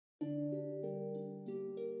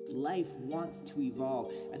Life wants to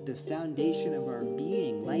evolve. At the foundation of our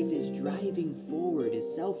being, life is driving forward,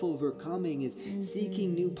 is self-overcoming, is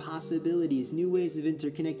seeking new possibilities, new ways of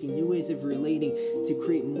interconnecting, new ways of relating to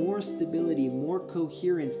create more stability, more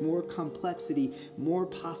coherence, more complexity, more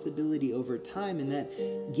possibility over time. And that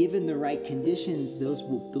given the right conditions, those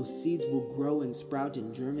seeds will grow and sprout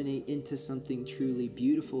and germinate into something truly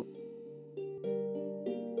beautiful.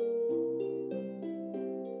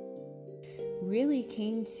 Really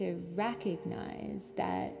came to recognize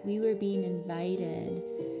that we were being invited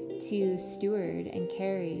to steward and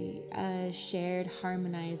carry a shared,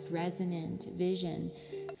 harmonized, resonant vision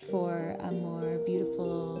for a more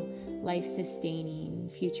beautiful, life-sustaining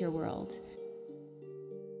future world.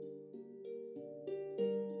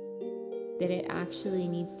 That it actually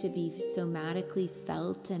needs to be somatically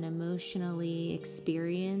felt and emotionally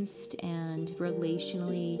experienced and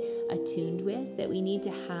relationally attuned with, that we need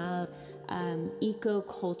to have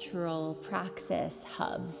ecocultural praxis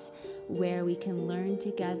hubs where we can learn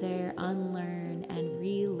together, unlearn, and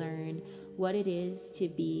relearn what it is to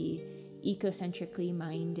be ecocentrically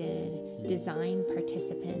minded design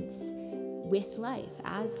participants with life,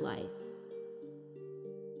 as life.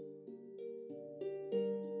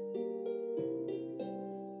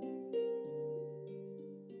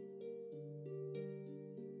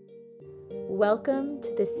 Welcome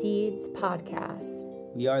to the Seeds Podcast.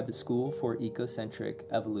 We are the School for Ecocentric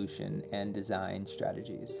Evolution and Design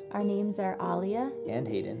Strategies. Our names are Alia and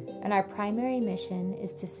Hayden, and our primary mission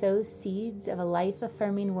is to sow seeds of a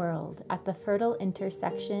life-affirming world at the fertile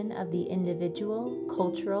intersection of the individual,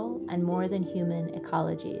 cultural, and more than human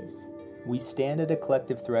ecologies. We stand at a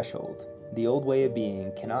collective threshold. The old way of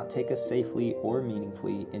being cannot take us safely or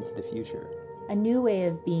meaningfully into the future. A new way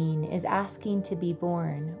of being is asking to be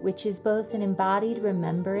born, which is both an embodied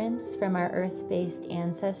remembrance from our earth-based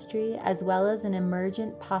ancestry as well as an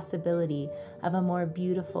emergent possibility of a more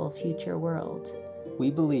beautiful future world.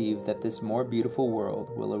 We believe that this more beautiful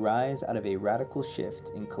world will arise out of a radical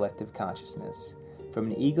shift in collective consciousness, from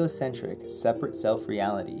an egocentric, separate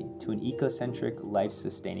self-reality to an ecocentric,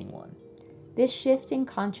 life-sustaining one. This shift in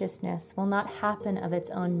consciousness will not happen of its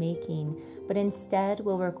own making, but instead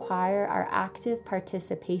will require our active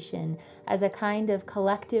participation as a kind of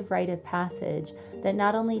collective rite of passage that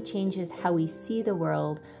not only changes how we see the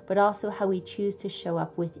world, but also how we choose to show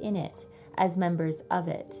up within it as members of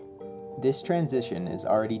it. This transition is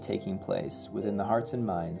already taking place within the hearts and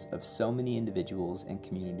minds of so many individuals and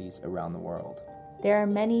communities around the world. There are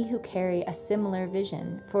many who carry a similar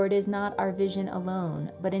vision, for it is not our vision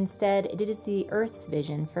alone, but instead it is the Earth's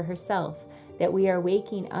vision for herself that we are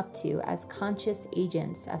waking up to as conscious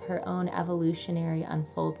agents of her own evolutionary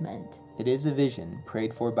unfoldment. It is a vision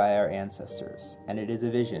prayed for by our ancestors, and it is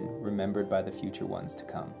a vision remembered by the future ones to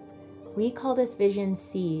come. We call this vision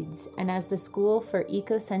Seeds, and as the School for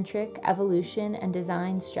Ecocentric Evolution and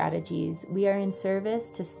Design Strategies, we are in service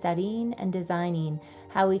to studying and designing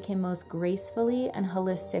how we can most gracefully and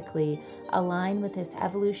holistically align with this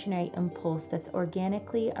evolutionary impulse that's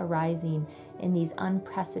organically arising in these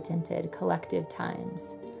unprecedented collective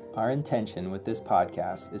times. Our intention with this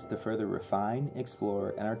podcast is to further refine,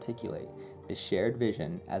 explore, and articulate this shared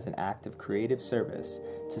vision as an act of creative service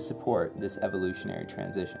to support this evolutionary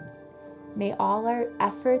transition. May all our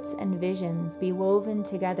efforts and visions be woven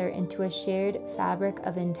together into a shared fabric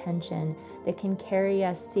of intention that can carry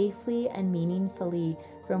us safely and meaningfully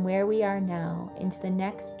from where we are now into the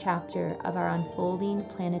next chapter of our unfolding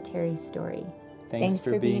planetary story. Thanks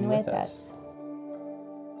for being with us.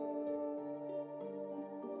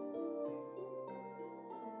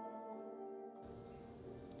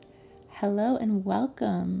 Hello and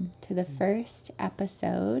welcome to the first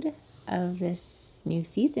episode of this new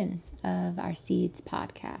season of our Seeds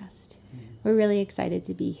podcast. We're really excited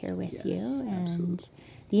to be here with you. And absolutely.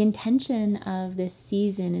 The intention of this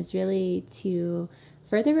season is really to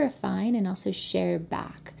further refine and also share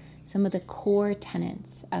back some of the core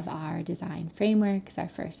tenets of our design frameworks, our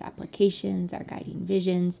first applications, our guiding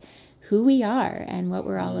visions, who we are and what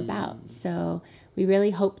we're all about. So we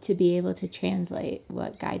really hope to be able to translate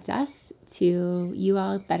what guides us to you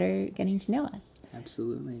all better getting to know us.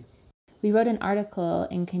 Absolutely. We wrote an article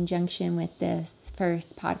in conjunction with this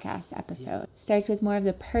first podcast episode. It starts with more of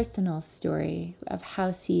the personal story of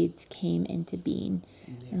how Seeds came into being.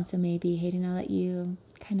 Yeah. And so maybe, Hayden, I'll let you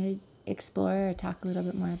kind of explore or talk a little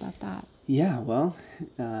bit more about that. Yeah, well,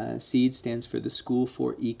 SEED stands for the School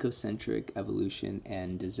for Ecocentric Evolution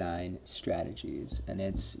and Design Strategies. And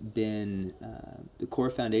it's been the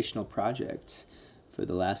core foundational project for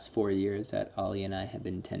the last 4 years that Alia and I have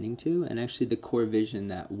been tending to, and actually the core vision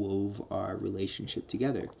that wove our relationship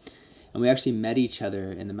together. And we actually met each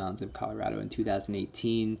other in the mountains of Colorado in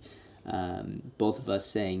 2018. Both of us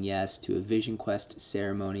saying yes to a Vision Quest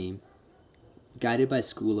ceremony guided by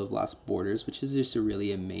School of Lost Borders, which is just a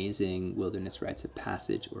really amazing wilderness rites of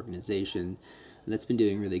passage organization that's been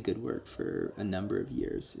doing really good work for a number of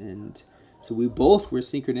years. And so we both were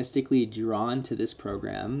synchronistically drawn to this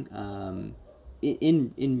program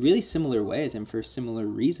in really similar ways and for similar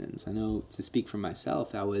reasons. I know, to speak for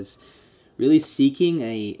myself, I was really seeking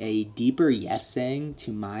a deeper yes saying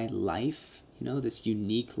to my life, this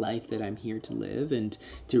unique life that I'm here to live, and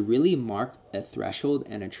to really mark a threshold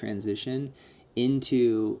and a transition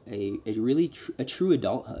into a true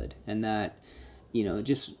adulthood. And that,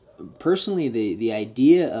 just personally, the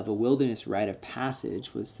idea of a wilderness rite of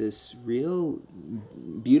passage was this real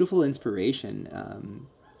beautiful inspiration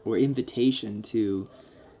or invitation to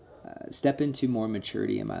step into more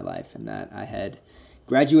maturity in my life. And that I had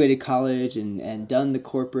graduated college and done the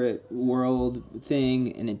corporate world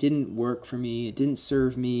thing, and it didn't work for me. It didn't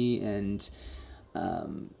serve me. And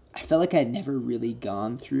I felt like I had never really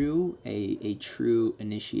gone through a true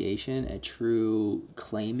initiation, a true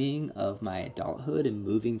claiming of my adulthood and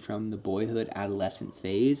moving from the boyhood, adolescent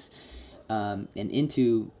phase and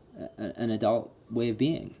into an adult way of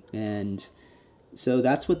being. And so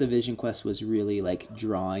that's what the Vision Quest was really like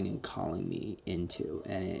drawing and calling me into.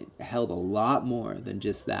 And it held a lot more than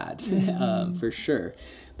just that, for sure.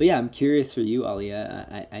 But yeah, I'm curious for you,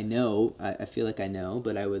 Alia. I feel like I know,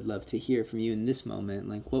 but I would love to hear from you in this moment.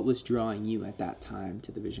 Like, what was drawing you at that time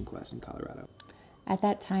to the Vision Quest in Colorado? At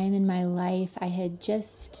that time in my life, I had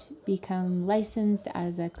just become licensed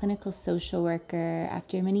as a clinical social worker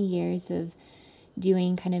after many years of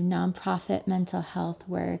doing kind of nonprofit mental health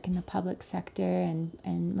work in the public sector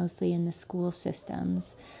and mostly in the school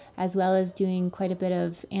systems, as well as doing quite a bit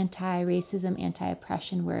of anti-racism,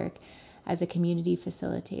 anti-oppression work as a community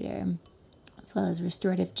facilitator, as well as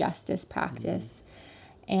restorative justice practice.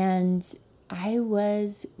 And I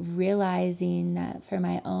was realizing that for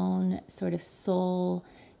my own sort of soul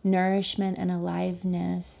nourishment and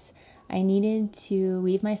aliveness, I needed to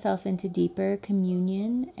weave myself into deeper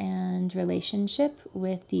communion and relationship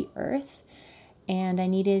with the earth. And I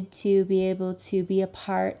needed to be able to be a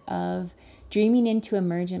part of dreaming into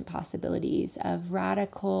emergent possibilities of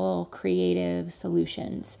radical, creative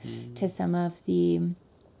solutions to some of the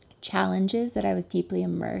challenges that I was deeply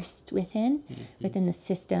immersed within the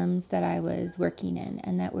systems that I was working in,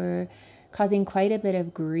 and that were causing quite a bit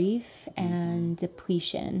of grief and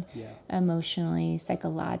depletion emotionally,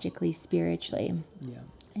 psychologically, spiritually.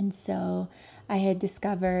 And so I had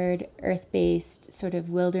discovered earth-based sort of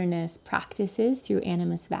wilderness practices through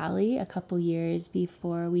Animas Valley a couple years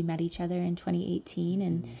before we met each other in 2018.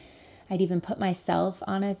 And I'd even put myself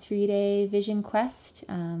on a 3-day vision quest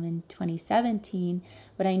in 2017.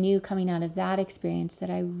 But I knew coming out of that experience that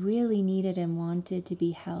I really needed and wanted to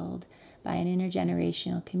be held by an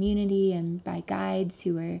intergenerational community and by guides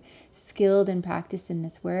who were skilled and practiced in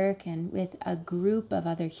this work, and with a group of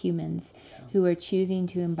other humans who were choosing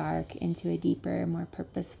to embark into a deeper, more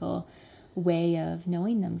purposeful way of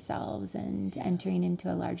knowing themselves and entering into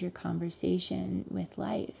a larger conversation with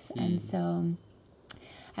life. And so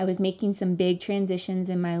I was making some big transitions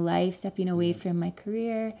in my life, stepping away from my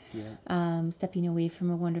career, stepping away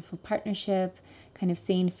from a wonderful partnership, kind of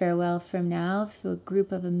saying farewell from now to a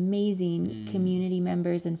group of amazing community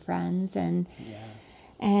members and friends, and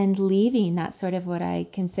leaving that sort of what I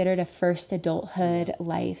considered a first adulthood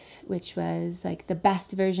life, which was like the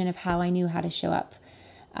best version of how I knew how to show up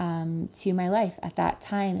to my life at that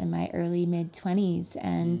time in my early mid-20s,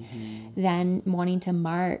 and then wanting to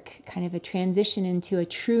mark kind of a transition into a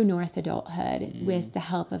true North adulthood with the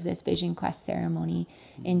help of this Vision Quest ceremony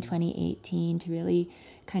in 2018, to really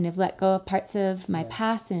kind of let go of parts of my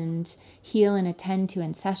past and heal and attend to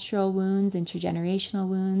ancestral wounds, intergenerational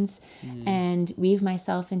wounds, and weave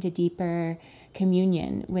myself into deeper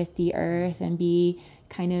communion with the earth and be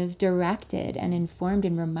kind of directed and informed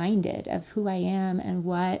and reminded of who I am and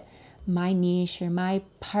what my niche or my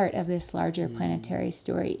part of this larger planetary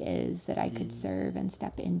story is that I could serve and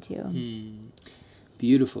step into.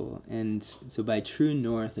 Beautiful. And so by true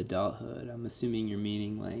North adulthood, I'm assuming you're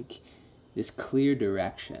meaning like this clear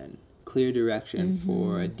direction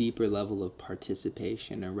for a deeper level of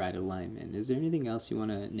participation or right alignment. Is there anything else you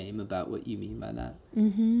want to name about what you mean by that?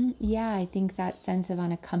 Yeah, I think that sense of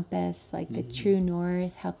on a compass, like the true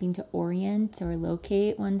north, helping to orient or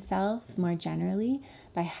locate oneself more generally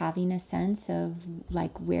by having a sense of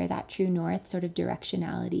like where that true north sort of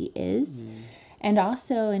directionality is. And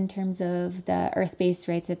also in terms of the earth-based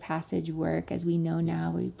rites of passage work, as we know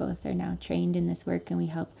now, we both are now trained in this work, and we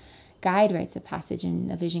help guide rites of passage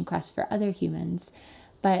in a vision quest for other humans.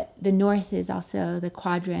 But the north is also the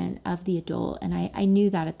quadrant of the adult. And I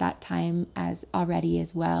knew that at that time as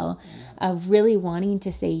well, of really wanting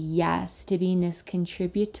to say yes to being this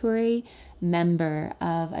contributory member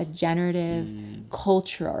of a generative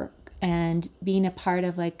culture and being a part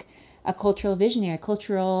of like a cultural visionary,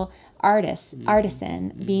 cultural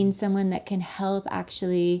artisan, being someone that can help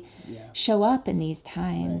actually show up in these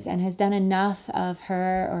times and has done enough of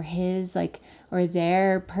her or his or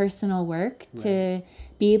their personal work to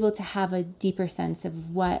be able to have a deeper sense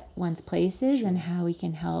of what one's place is and how we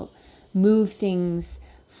can help move things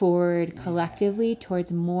forward collectively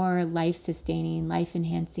towards more life-sustaining,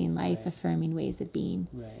 life-enhancing, life-affirming ways of being.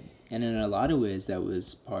 Right. And in a lot of ways, that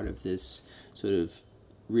was part of this sort of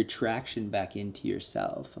retraction back into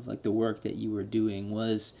yourself of like the work that you were doing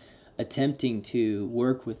was attempting to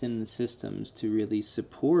work within the systems to really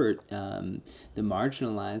support the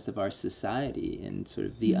marginalized of our society and sort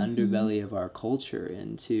of the underbelly of our culture,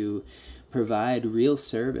 and to provide real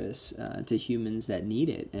service to humans that need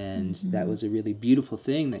it. And that was a really beautiful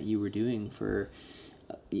thing that you were doing for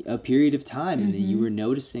a period of time, and that you were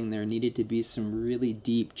noticing there needed to be some really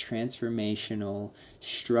deep transformational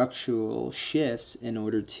structural shifts in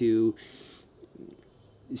order to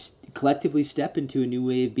collectively step into a new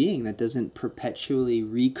way of being that doesn't perpetually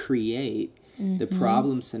recreate the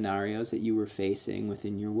problem scenarios that you were facing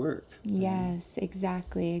within your work. Yes,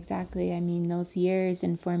 exactly. I mean, those years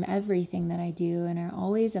inform everything that I do and are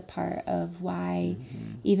always a part of why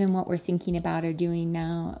even what we're thinking about or doing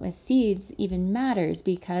now with seeds even matters,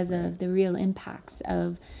 because of the real impacts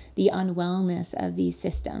of the unwellness of these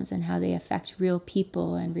systems and how they affect real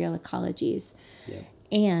people and real ecologies.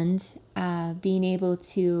 And being able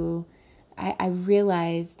to, I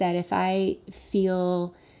realize that if I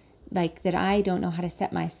feel like that I don't know how to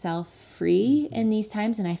set myself free in these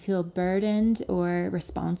times, and I feel burdened or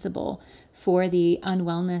responsible for the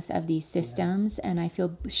unwellness of these systems, and I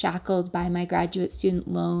feel shackled by my graduate student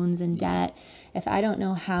loans and debt, if I don't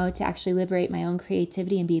know how to actually liberate my own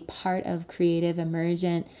creativity and be part of creative,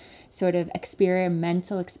 emergent, sort of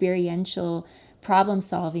experiential problem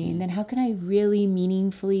solving, then how can I really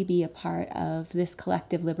meaningfully be a part of this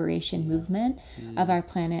collective liberation movement of our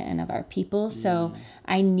planet and of our people? So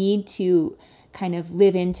I need to kind of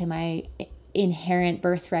live into my inherent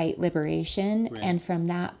birthright liberation, and from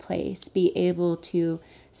that place be able to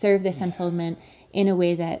serve this unfoldment in a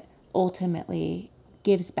way that ultimately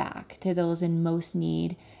gives back to those in most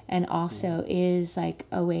need, and also is like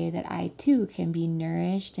a way that I too can be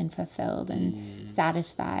nourished and fulfilled and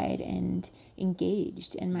satisfied and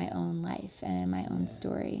engaged in my own life and in my own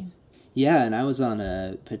story. Yeah, and I was on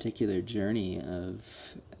a particular journey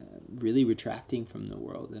of really retracting from the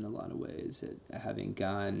world in a lot of ways. Having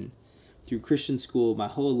gone through Christian school my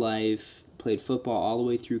whole life, played football all the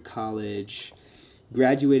way through college,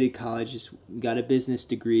 graduated college, just got a business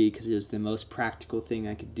degree because it was the most practical thing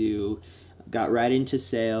I could do, got right into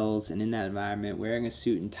sales, and in that environment, wearing a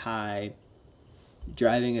suit and tie,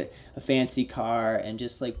 driving a fancy car, and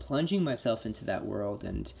just like plunging myself into that world.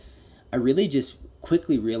 And I really just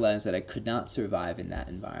quickly realized that I could not survive in that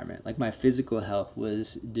environment. Like, my physical health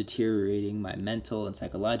was deteriorating, my mental and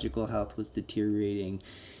psychological health was deteriorating,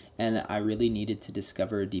 and I really needed to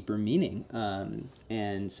discover a deeper meaning.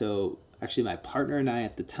 And so actually my partner and I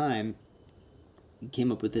at the time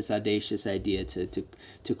came up with this audacious idea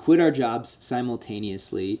to quit our jobs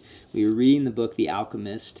simultaneously. We were reading the book The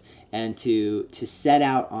Alchemist, and to set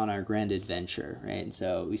out on our grand adventure, right? And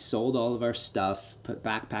so we sold all of our stuff, put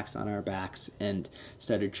backpacks on our backs, and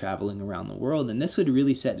started traveling around the world. And this would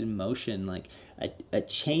really set in motion like a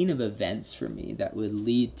chain of events for me that would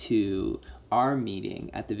lead to our meeting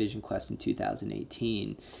at the Vision Quest in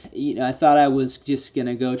 2018. I thought I was just going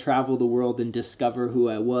to go travel the world and discover who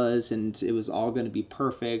I was, and it was all going to be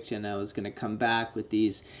perfect, and I was going to come back with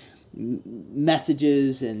these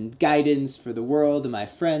messages and guidance for the world and my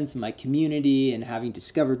friends and my community, and having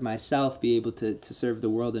discovered myself, be able to serve the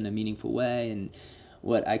world in a meaningful way. And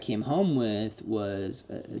what I came home with was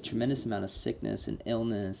a tremendous amount of sickness and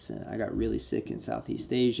illness. And I got really sick in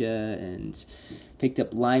Southeast Asia and picked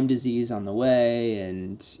up Lyme disease on the way,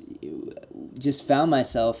 and just found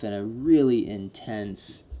myself in a really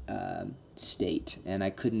intense state. And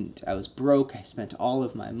I was broke. I spent all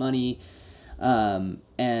of my money.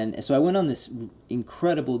 And so I went on this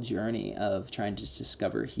incredible journey of trying to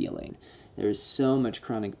discover healing. There was so much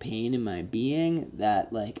chronic pain in my being that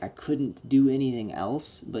I couldn't do anything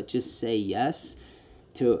else but just say yes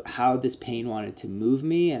to how this pain wanted to move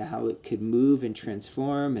me, and how it could move and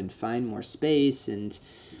transform and find more space. And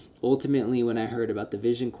ultimately, when I heard about the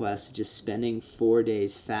vision quest, just spending 4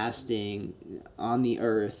 days fasting on the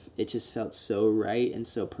earth, it just felt so right and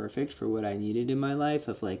so perfect for what I needed in my life,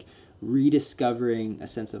 of like rediscovering a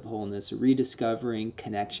sense of wholeness, rediscovering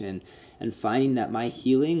connection, and finding that my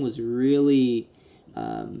healing was really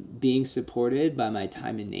being supported by my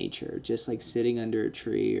time in nature, just like sitting under a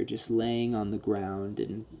tree or just laying on the ground.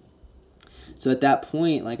 And so at that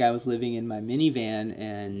point, like, I was living in my minivan,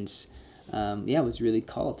 and was really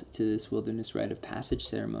called to this wilderness rite of passage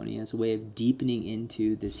ceremony as a way of deepening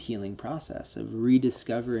into this healing process, of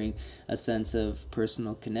rediscovering a sense of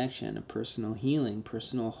personal connection, a personal healing,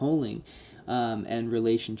 personal holding, and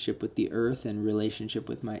relationship with the earth and relationship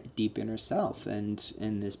with my deep inner self. And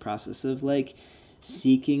this process of like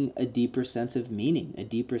seeking a deeper sense of meaning, a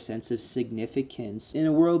deeper sense of significance in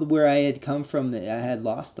a world where I had come from, that I had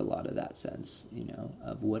lost a lot of that sense,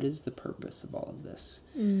 of what is the purpose of all of this.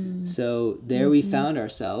 So there we found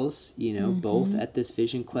ourselves, both at this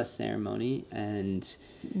vision quest ceremony, and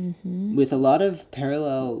with a lot of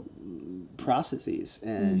parallel processes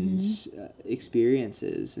and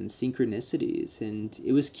experiences and synchronicities. And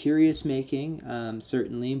it was curious making,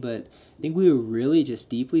 certainly, but I think we were really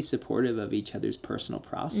just deeply supportive of each other's personal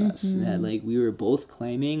process. That like we were both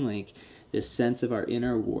claiming like this sense of our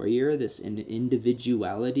inner warrior, this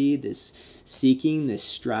individuality, this seeking, this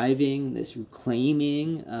striving, this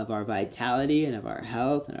reclaiming of our vitality and of our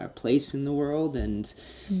health and our place in the world. And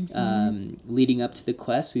leading up to the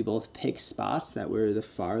quest, we both picked spots that were the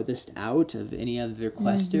farthest out of any other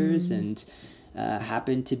questers, and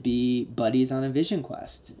happened to be buddies on a vision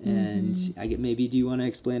quest. And maybe do you want to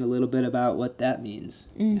explain a little bit about what that means?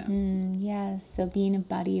 Yes, so being a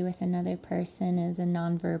buddy with another person is a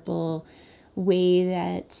nonverbal way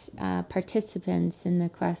that participants in the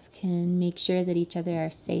quest can make sure that each other are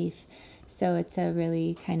safe. So it's a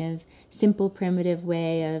really kind of simple, primitive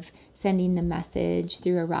way of sending the message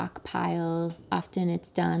through a rock pile. Often it's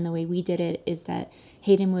done, the way we did it is that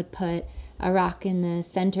Hayden would put a rock in the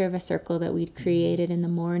center of a circle that we'd created in the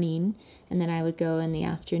morning, and then I would go in the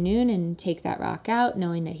afternoon and take that rock out,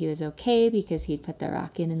 knowing that he was okay because he'd put the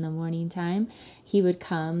rock in the morning time. He would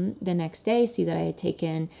come the next day, see that I had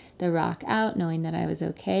taken the rock out, knowing that I was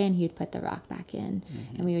okay, and he'd put the rock back in.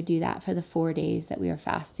 And we would do that for the 4 days that we were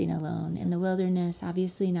fasting alone in the wilderness,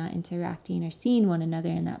 obviously not interacting or seeing one another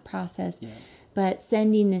in that process, but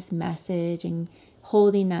sending this message and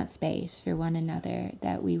holding that space for one another,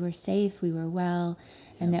 that we were safe, we were well,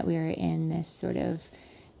 and that we were in this sort of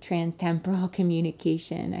trans-temporal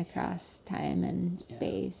communication across time and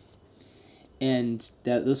space. And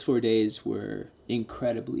those 4 days were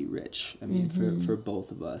incredibly rich. I mean, for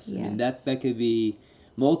both of us. I mean, that could be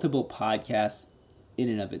multiple podcasts in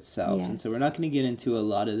and of itself. And so we're not going to get into a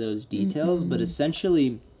lot of those details, but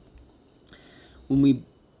essentially, when we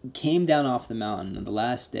came down off the mountain on the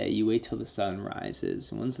last day, you wait till the sun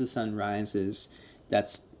rises. And once the sun rises,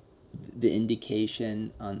 that's the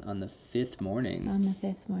indication on the fifth morning.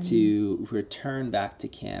 To return back to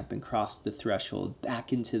camp and cross the threshold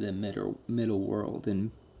back into the middle world. And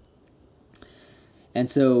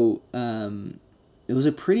so it was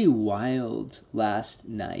a pretty wild last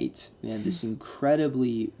night. We had this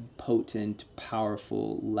incredibly potent,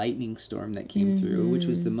 powerful lightning storm that came through, which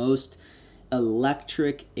was the most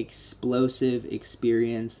electric, explosive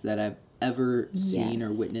experience that I've ever seen or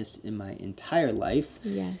witnessed in my entire life.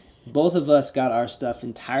 Both of us got our stuff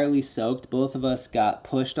entirely soaked. Both of us got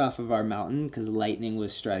pushed off of our mountain because lightning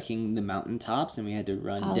was striking the mountaintops, and we had to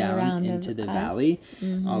run all down into the valley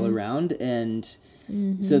all around. And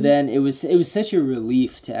so then it was such a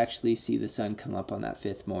relief to actually see the sun come up on that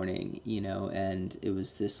fifth morning, and it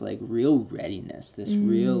was this like real readiness, this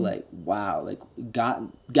real like, wow, like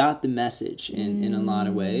got the message in a lot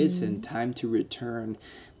of ways, and time to return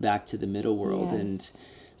back to the middle world. And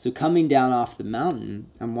so coming down off the mountain,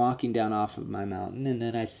 I'm walking down off of my mountain, and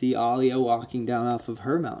then I see Alia walking down off of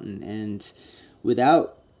her mountain, and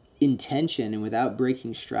without intention and without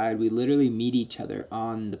breaking stride, we literally meet each other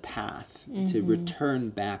on the path to return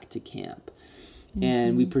back to camp.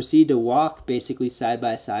 And we proceed to walk basically side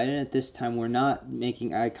by side, and at this time we're not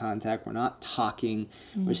making eye contact, we're not talking,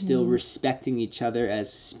 we're still respecting each other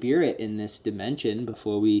as spirit in this dimension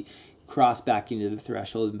before we cross back into the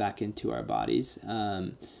threshold and back into our bodies.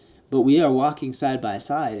 But we are walking side by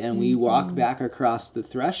side, and we walk back across the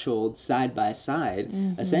threshold side by side,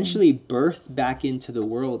 essentially birthed back into the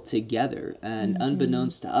world together. And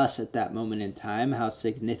unbeknownst to us at that moment in time, how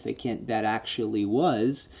significant that actually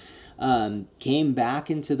was, came back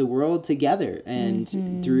into the world together.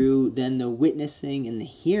 And through then the witnessing and the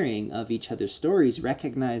hearing of each other's stories,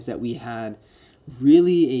 recognized that we had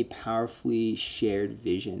really a powerfully shared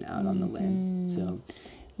vision out on the land. So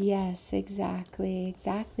yes, exactly.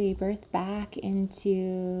 Birth back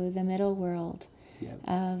into the middle world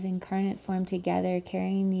of incarnate form together,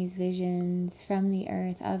 carrying these visions from the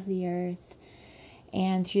earth, of the earth.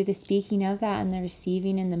 And through the speaking of that and the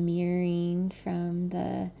receiving and the mirroring from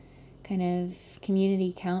the kind of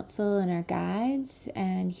community council and our guides,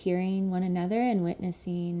 and hearing one another and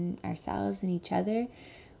witnessing ourselves and each other,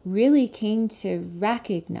 really came to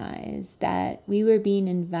recognize that we were being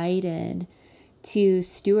invited to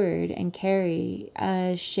steward and carry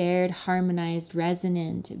a shared, harmonized,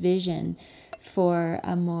 resonant vision for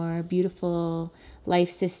a more beautiful,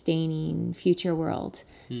 life-sustaining future world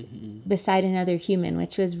beside another human,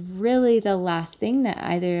 which was really the last thing that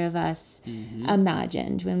either of us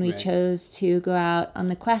imagined when we chose to go out on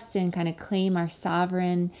the quest and kind of claim our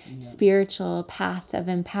sovereign spiritual path of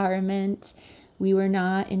empowerment. We were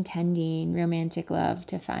not intending romantic love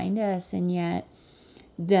to find us, and yet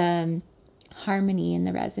the harmony and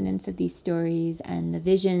the resonance of these stories and the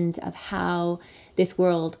visions of how this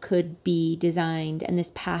world could be designed and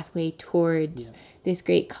this pathway towards this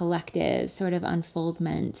great collective sort of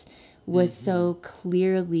unfoldment was so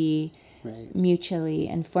clearly mutually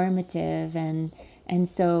informative, and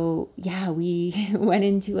so we went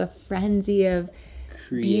into a frenzy of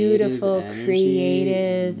beautiful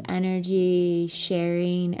creative energy,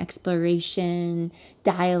 sharing, exploration,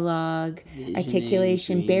 dialogue,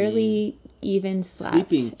 articulation, barely even slept.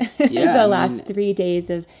 The last 3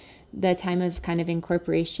 days of the time of kind of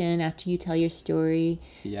incorporation after you tell your story,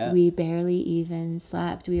 we barely even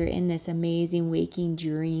slept. We were in this amazing waking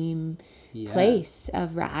dream place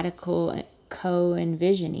of radical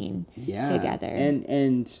co-envisioning together.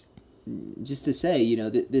 And just to say,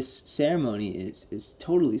 this ceremony is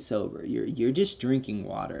totally sober. You're just drinking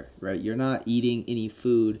water, right? You're not eating any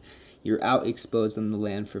food. You're out exposed on the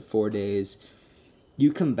land for 4 days.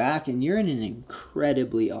 You come back and you're in an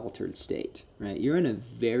incredibly altered state, right? You're in a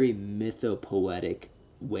very mythopoetic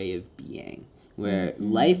way of being, where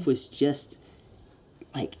life was just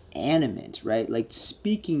like animate, right? Like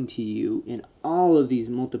speaking to you in all of these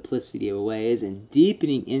multiplicity of ways and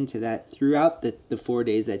deepening into that throughout the 4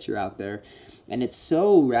 days that you're out there. And it's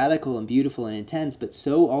so radical and beautiful and intense, but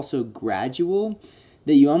so also gradual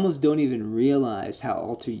that you almost don't even realize how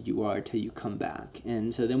altered you are till you come back.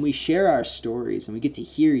 And so then we share our stories and we get to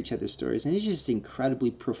hear each other's stories. And it's just incredibly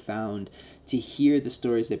profound to hear the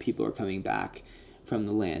stories that people are coming back from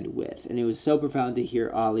the land with. And it was so profound to hear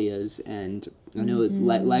Alia's, and I know it's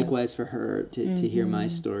likewise for her to hear my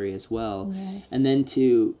story as well. Yes. And then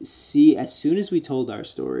to see, as soon as we told our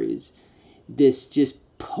stories, this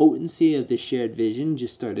just potency of the shared vision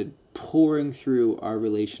just started pouring through our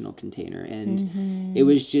relational container. And it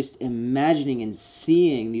was just imagining and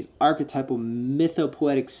seeing these archetypal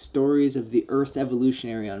mythopoetic stories of the Earth's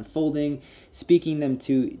evolutionary unfolding, speaking them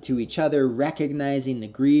to each other, recognizing the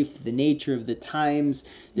grief, the nature of the times,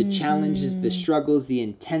 the challenges, the struggles, the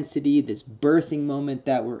intensity, this birthing moment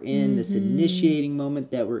that we're in, this initiating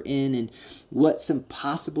moment that we're in, and what some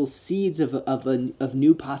possible seeds of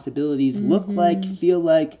new possibilities look like, feel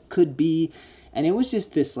like, could be. And it was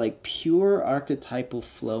just this like pure archetypal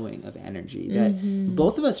flowing of energy that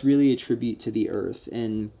both of us really attribute to the earth.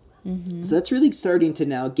 And so that's really starting to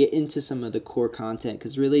now get into some of the core content,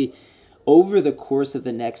 because really over the course of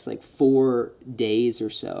the next like 4 days or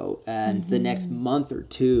so and the next month or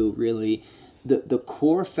two, really the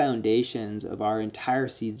core foundations of our entire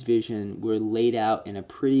Seeds vision were laid out in a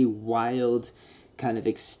pretty wild, kind of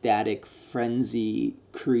ecstatic, frenzy,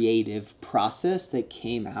 creative process that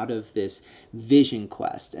came out of this vision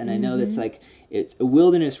quest. And I know that's like, it's a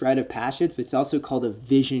wilderness rite of passage, but it's also called a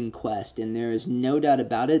vision quest. And there is no doubt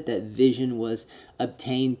about it that vision was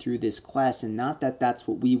obtained through this quest, and not that that's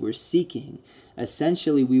what we were seeking.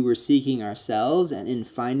 Essentially, we were seeking ourselves, and in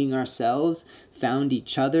finding ourselves, found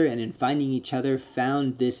each other, and in finding each other,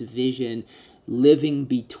 found this vision living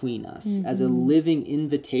between us as a living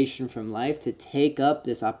invitation from life to take up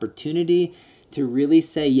this opportunity to really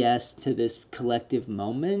say yes to this collective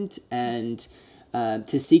moment, and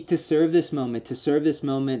to seek to serve this moment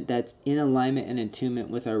that's in alignment and attunement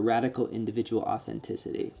with our radical individual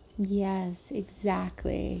authenticity. Yes,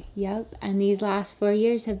 exactly. Yep. And these last 4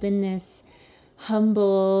 years have been this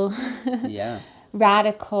humble,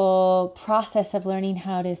 radical process of learning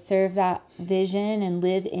how to serve that vision and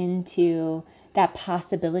live into that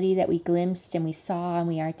possibility that we glimpsed and we saw and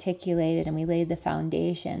we articulated and we laid the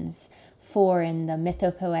foundations for in the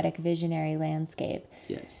mythopoetic visionary landscape.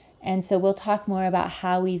 Yes. And so we'll talk more about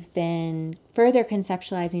how we've been further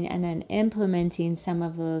conceptualizing and then implementing some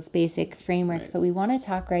of those basic frameworks. Right. But we want to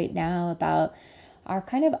talk right now about our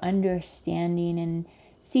kind of understanding and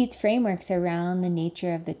seeds frameworks around the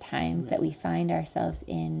nature of the times that we find ourselves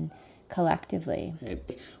in collectively.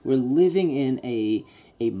 Right. We're living in a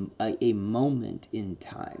moment in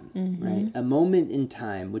time, right? A moment in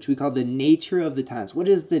time, which we call the nature of the times. What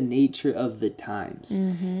is the nature of the times,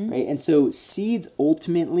 right? And so seeds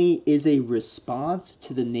ultimately is a response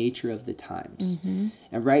to the nature of the times.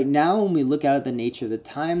 And right now, when we look out at the nature of the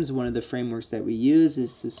times, one of the frameworks that we use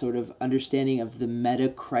is this sort of understanding of the meta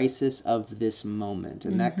crisis of this moment.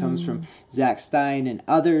 And that comes from Zach Stein and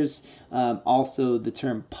others. Also the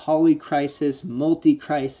term polycrisis,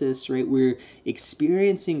 multi-crisis, right? We're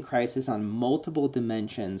experiencing crisis on multiple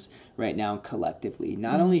dimensions right now collectively,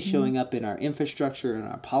 not only showing up in our infrastructure and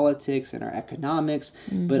our politics and our economics,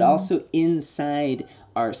 but also inside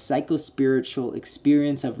our psychospiritual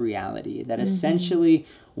experience of reality, that essentially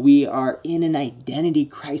we are in an identity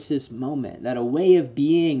crisis moment, that a way of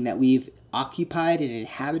being that we've occupied and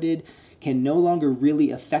inhabited can no longer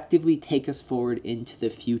really effectively take us forward into the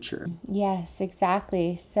future. Yes,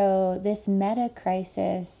 exactly. So this meta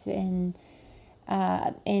crisis in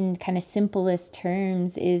kind of simplest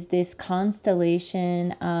terms is this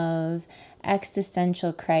constellation of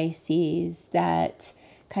existential crises that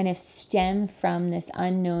kind of stem from this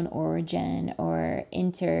unknown origin or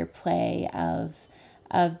interplay of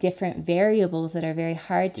different variables that are very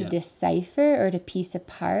hard to decipher or to piece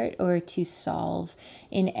apart or to solve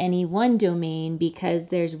in any one domain, because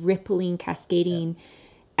there's rippling, cascading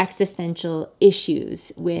existential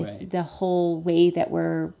issues with the whole way that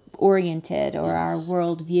we're oriented or our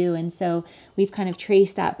worldview. And so we've kind of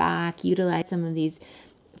traced that back, utilized some of these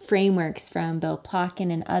frameworks from Bill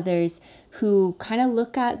Plotkin and others who kind of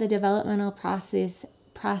look at the developmental processes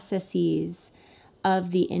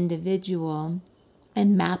of the individual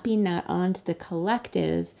and mapping that onto the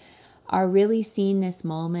collective, are really seeing this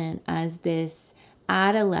moment as this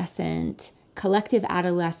collective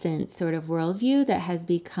adolescent sort of worldview that has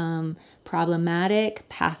become problematic,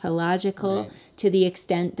 pathological, to the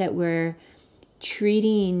extent that we're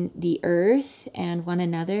treating the earth and one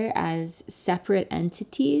another as separate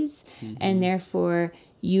entities, and therefore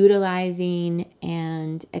utilizing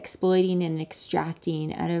and exploiting and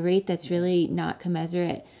extracting at a rate that's really not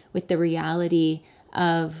commensurate with the reality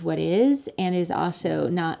of what is, and is also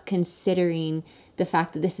not considering the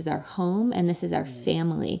fact that this is our home and this is our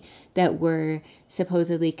family that we're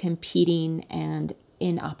supposedly competing and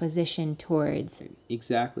in opposition towards.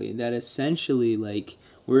 Exactly. That essentially, like,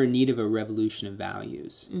 we're in need of a revolution of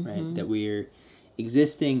values, right? That we're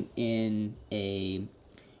existing in a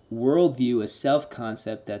worldview, a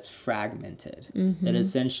self-concept that's fragmented, that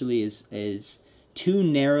essentially is too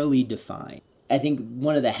narrowly defined. I think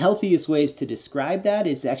one of the healthiest ways to describe that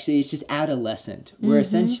is actually it's just adolescent. We're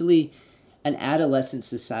essentially an adolescent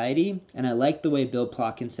society, and I like the way Bill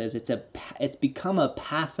Plotkin says it's become a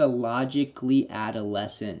pathologically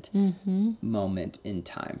adolescent moment in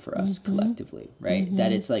time for us collectively, right?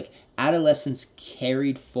 That it's like adolescence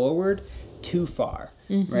carried forward too far,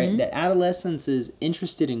 right? That adolescence is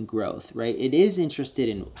interested in growth, right? It is interested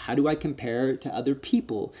in how do I compare to other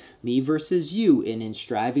people, me versus you, and in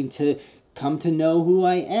striving to come to know who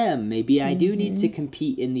I am. Maybe I do need to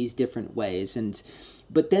compete in these different ways,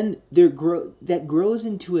 but then that grows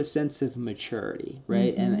into a sense of maturity,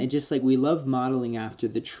 right? And just like we love modeling after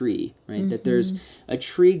the tree, right? That there's a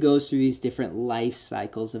tree goes through these different life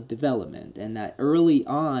cycles of development, and that early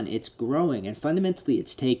on it's growing, and fundamentally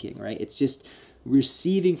it's taking, right? It's just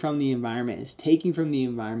receiving from the environment, it's taking from the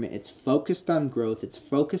environment, it's focused on growth, it's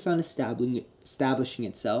focused on establishing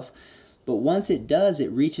itself. But once it does,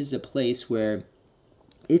 it reaches a place where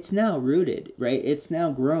it's now rooted, right? It's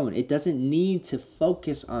now grown. It doesn't need to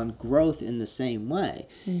focus on growth in the same way.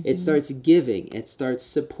 It starts giving, it starts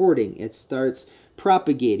supporting, it starts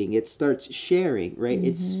propagating, it starts sharing, right?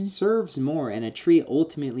 It serves more, and a tree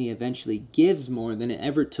ultimately eventually gives more than it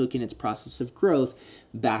ever took in its process of growth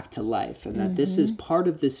back to life. And that this is part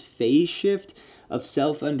of this phase shift of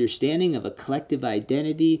self-understanding, of a collective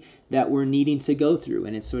identity that we're needing to go through.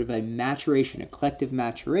 And it's sort of a maturation, a collective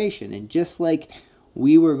maturation. And just like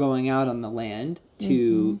we were going out on the land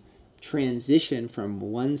to transition from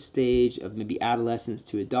one stage of maybe adolescence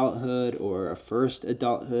to adulthood, or a first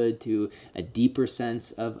adulthood to a deeper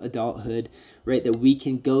sense of adulthood, right? That we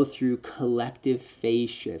can go through collective phase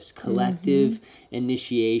shifts, collective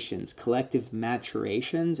initiations, collective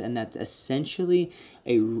maturations, and that's essentially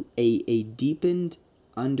a deepened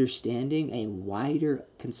understanding, a wider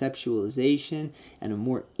conceptualization, and a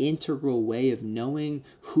more integral way of knowing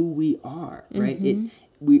who we are, right?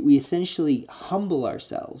 We essentially humble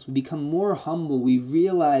ourselves. We become more humble. We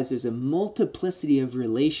realize there's a multiplicity of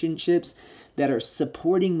relationships that are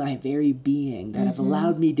supporting my very being, that have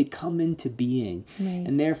allowed me to come into being. Right.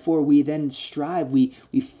 And therefore we then strive, we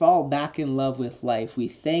fall back in love with life. We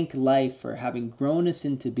thank life for having grown us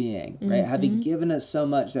into being, right? Having given us so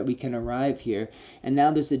much that we can arrive here. And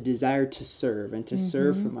now there's a desire to serve, and to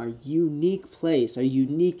serve from our unique place, our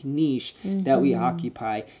unique niche that we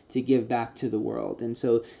occupy, to give back to the world. And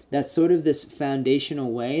so that's sort of this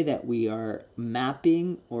foundational way that we are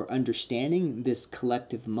mapping or understanding this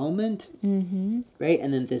collective moment. Right?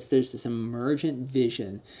 And then there's this emergent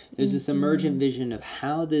vision. There's this emergent vision of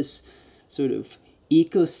how this sort of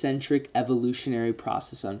ecocentric evolutionary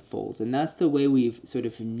process unfolds. And that's the way we've sort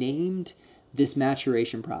of named this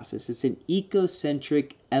maturation process. It's an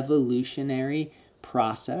ecocentric evolutionary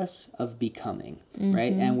process of becoming,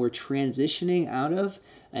 right? And we're transitioning out of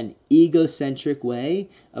an egocentric way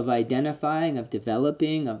of identifying, of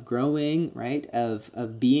developing, of growing, right?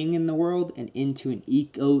 Of being in the world, and into an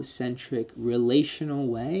ecocentric relational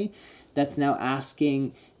way that's now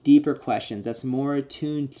asking deeper questions, that's more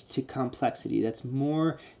attuned to complexity, that's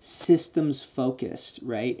more systems focused,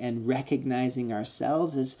 right? And recognizing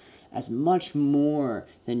ourselves as much more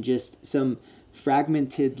than just some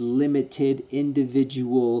fragmented, limited,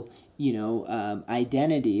 individual,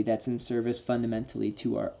 identity that's in service fundamentally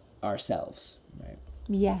to ourselves, right?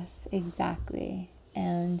 Yes, exactly.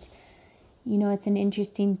 And, it's an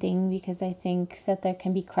interesting thing, because I think that there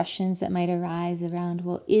can be questions that might arise around,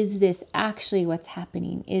 well, is this actually what's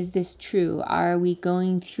happening? Is this true? Are we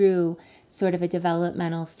going through sort of a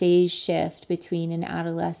developmental phase shift between an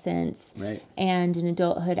adolescence and an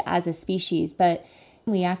adulthood as a species? But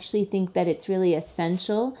we actually think that it's really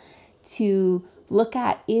essential to look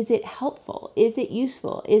at, is it helpful? Is it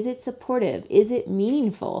useful? Is it supportive? Is it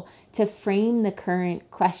meaningful to frame the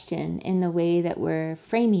current question in the way that we're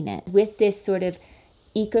framing it? With this sort of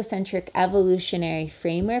ecocentric evolutionary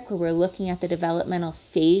framework, where we're looking at the developmental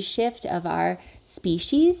phase shift of our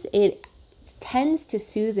species, it tends to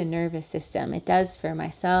soothe the nervous system. It does for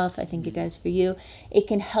myself. I think it does for you. It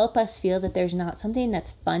can help us feel that there's not something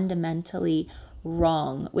that's fundamentally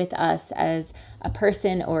wrong with us as a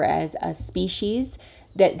person or as a species,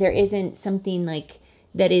 that there isn't something like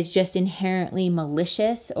that is just inherently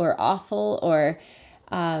malicious or awful or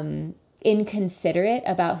inconsiderate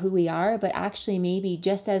about who we are, but actually maybe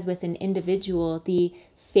just as with an individual, the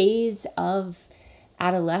phase of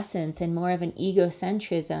adolescence and more of an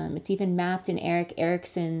egocentrism. It's even mapped in Erik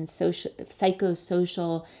Erikson's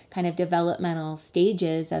psychosocial kind of developmental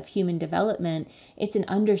stages of human development. It's an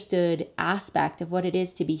understood aspect of what it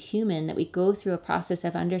is to be human, that we go through a process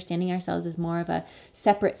of understanding ourselves as more of a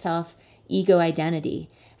separate self, ego identity.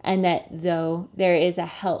 And that though there is a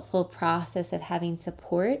helpful process of having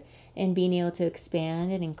support and being able to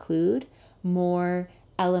expand and include more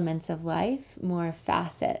elements of life, more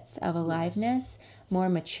facets of aliveness, more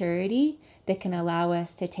maturity that can allow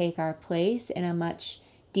us to take our place in a much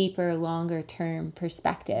deeper, longer term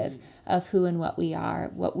perspective of who and what we are,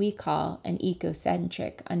 what we call an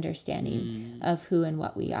ecocentric understanding of who and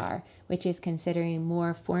what we are, which is considering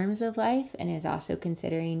more forms of life and is also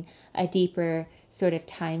considering a deeper sort of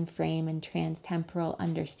time frame and trans-temporal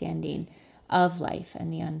understanding of life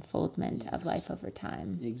and the unfoldment of life over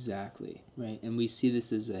time. Exactly, right? And we see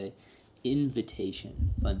this as a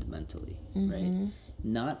invitation fundamentally, right?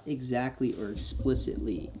 Not exactly or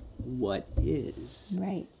explicitly what is.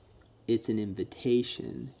 Right. It's an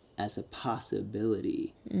invitation as a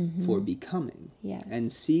possibility for becoming. Yes.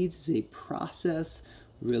 And seeds is a process,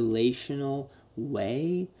 relational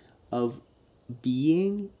way of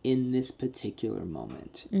being in this particular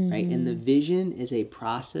moment, right? And the vision is a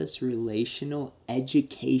process, relational,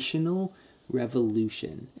 educational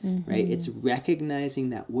revolution, right? It's recognizing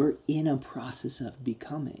that we're in a process of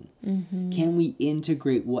becoming. Can we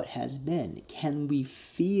integrate what has been? Can we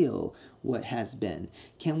feel what has been?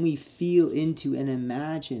 Can we feel into and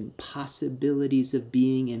imagine possibilities of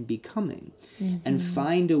being and becoming? And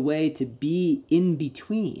find a way to be in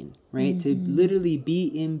between, right? To literally be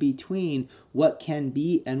in between what can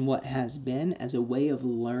be and what has been, as a way of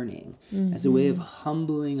learning, as a way of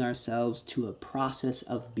humbling ourselves to a process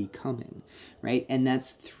of becoming, right? And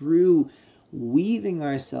that's through weaving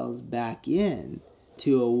ourselves back in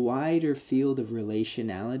to a wider field of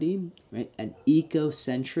relationality, right? An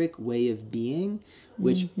ecocentric way of being,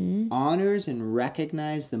 which honors and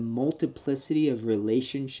recognizes the multiplicity of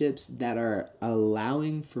relationships that are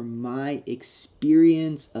allowing for my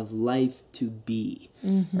experience of life to be,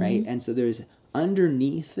 right? And so there's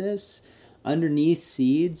underneath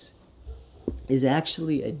seeds, is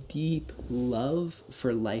actually a deep love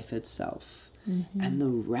for life itself and the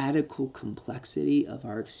radical complexity of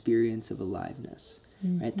our experience of aliveness,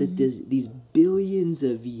 right? That these billions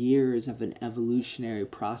of years of an evolutionary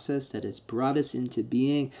process that has brought us into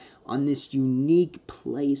being on this unique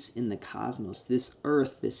place in the cosmos, this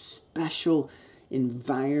earth, this special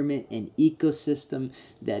environment and ecosystem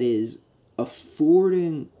that is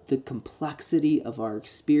affording the complexity of our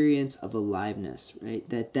experience of aliveness, right?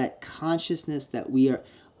 That consciousness that we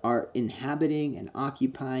are inhabiting and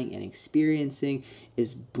occupying and experiencing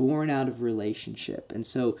is born out of relationship. And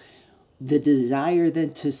so the desire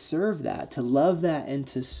then to serve that, to love that and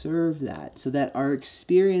to serve that, so that our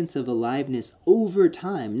experience of aliveness over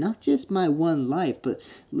time, not just my one life, but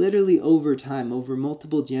literally over time, over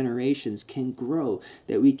multiple generations, can grow,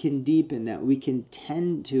 that we can deepen, that we can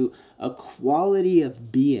tend to a quality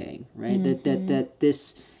of being, right? That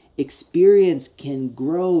this experience can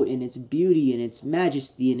grow in its beauty and its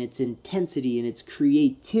majesty and its intensity and its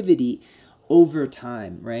creativity over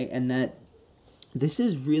time, right? And that this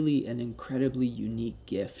is really an incredibly unique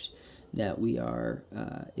gift that we are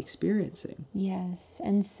experiencing. Yes.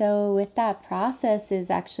 And so with that process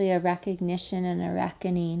is actually a recognition and a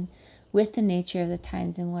reckoning with the nature of the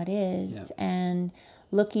times and what is, and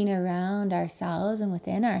looking around ourselves and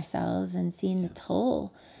within ourselves and seeing the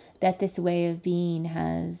toll that this way of being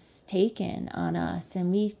has taken on us.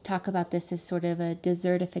 And we talk about this as sort of a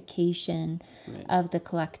desertification of the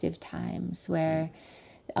collective times, where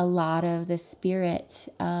a lot of the spirit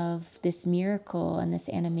of this miracle and this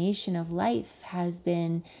animation of life has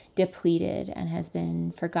been depleted and has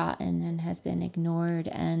been forgotten and has been ignored.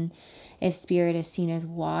 And if spirit is seen as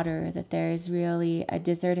water, that there is really a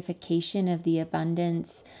desertification of the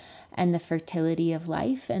abundance and the fertility of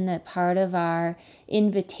life, and that part of our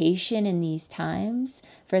invitation in these times,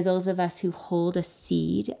 for those of us who hold a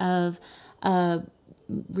seed of a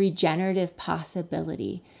regenerative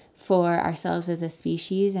possibility for ourselves as a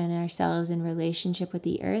species and ourselves in relationship with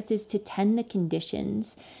the earth, is to tend the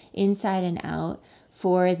conditions inside and out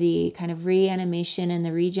for the kind of reanimation and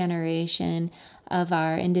the regeneration of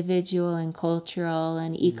our individual and cultural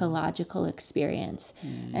and ecological experience.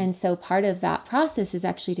 And so part of that process is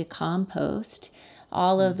actually to compost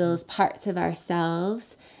all of those parts of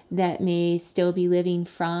ourselves that may still be living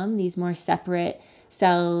from these more separate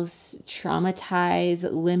selves,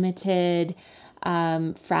 traumatized, limited,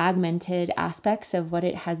 fragmented aspects of what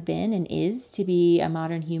it has been and is to be a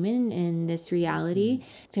modern human in this reality,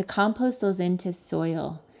 to compost those into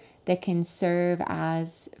soil that can serve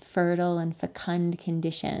as fertile and fecund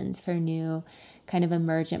conditions for new kind of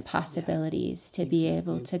emergent possibilities to be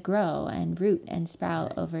able to grow and root and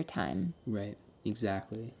sprout over time. Right,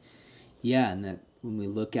 exactly. Yeah, and that when we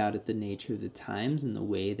look out at the nature of the times and the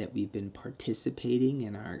way that we've been participating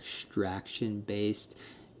in our extraction-based,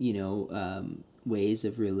 ways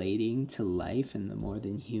of relating to life and the more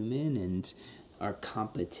than human, and our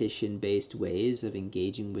competition-based ways of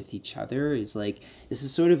engaging with each other, is like, this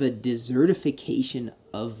is sort of a desertification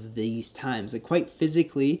of these times, like quite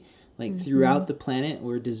physically, like throughout the planet,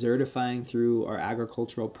 we're desertifying through our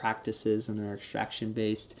agricultural practices and our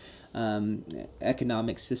extraction-based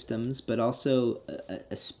economic systems, but also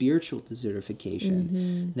a spiritual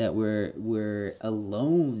desertification, that we're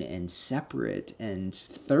alone and separate and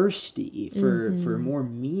thirsty for more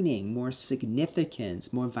meaning, more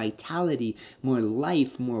significance, more vitality, more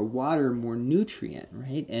life, more water, more nutrient,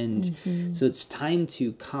 right? And so it's time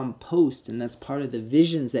to compost, and that's part of the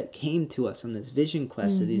visions that came to us on this vision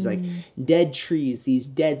quest of these like dead trees, these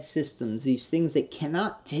dead systems, these things that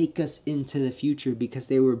cannot take us into the future because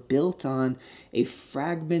they were built on a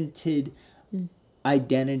fragmented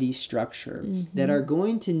identity structure that are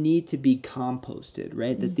going to need to be composted,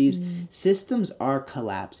 right? That these systems are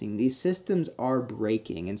collapsing, these systems are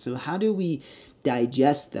breaking. And so how do we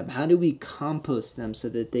digest them? How do we compost them so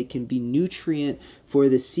that they can be nutrient for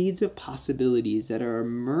the seeds of possibilities that are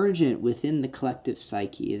emergent within the collective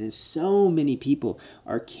psyche? And so many people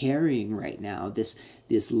are carrying right now this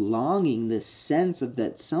longing, this sense of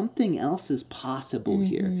that something else is possible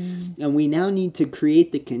here. And we now need to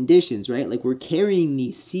create the conditions, right? Like, we're carrying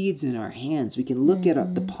these seeds in our hands. We can look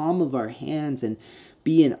at the palm of our hands and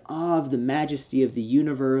be in awe of the majesty of the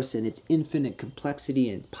universe and its infinite complexity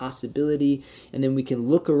and possibility. And then we can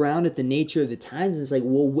look around at the nature of the times and it's like,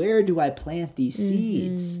 well, where do I plant these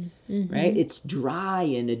seeds? Right? It's dry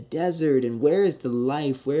in a desert, and where is the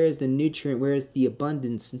life? Where is the nutrient? Where is the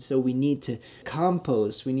abundance? And so we need to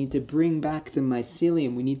compost. We need to bring back the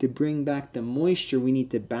mycelium. We need to bring back the moisture. We need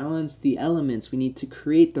to balance the elements. We need to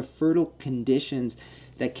create the fertile conditions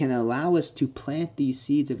that can allow us to plant these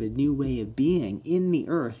seeds of a new way of being in the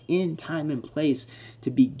earth, in time and place, to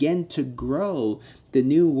begin to grow the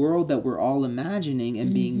new world that we're all imagining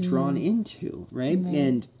and being drawn into, right?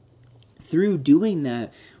 And through doing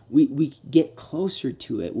that, we get closer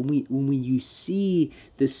to it. When you see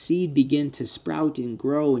the seed begin to sprout and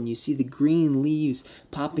grow, and you see the green leaves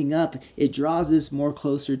popping up, it draws us more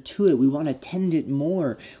closer to it. We want to tend it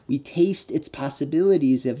more. We taste its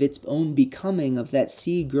possibilities of its own becoming, of that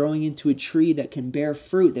seed growing into a tree that can bear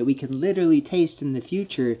fruit that we can literally taste in the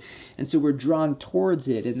future. And so we're drawn towards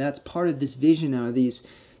it. And that's part of this vision of these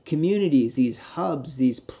communities, these hubs,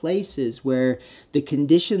 these places where the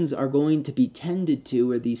conditions are going to be tended to,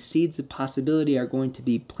 where these seeds of possibility are going to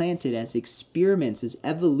be planted as experiments, as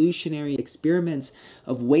evolutionary experiments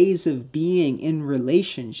of ways of being in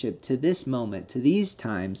relationship to this moment, to these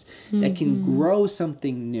times, that can grow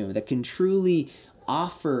something new, that can truly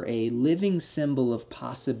offer a living symbol of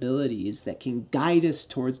possibilities that can guide us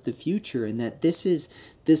towards the future, and that this is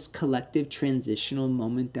this collective transitional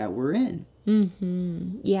moment that we're in.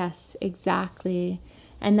 Yes, exactly.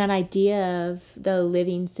 And that idea of the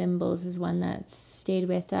living symbols is one that's stayed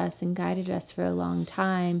with us and guided us for a long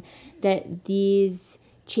time, that these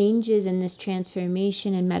changes in this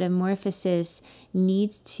transformation and metamorphosis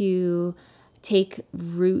needs to take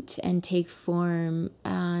root and take form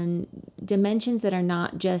on dimensions that are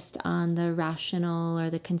not just on the rational or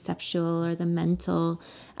the conceptual or the mental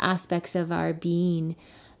aspects of our being,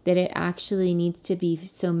 that it actually needs to be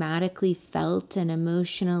somatically felt and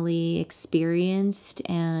emotionally experienced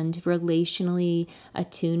and relationally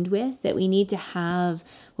attuned with, that we need to have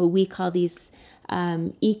what we call these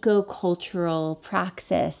ecocultural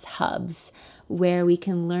praxis hubs, where we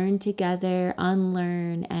can learn together,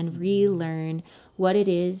 unlearn, and relearn what it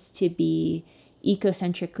is to be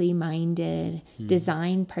ecocentrically minded,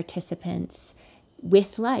 design participants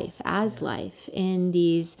with life, as life, in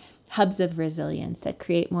these hubs of resilience that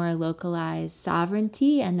create more localized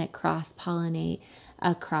sovereignty and that cross-pollinate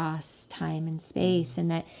across time and space, and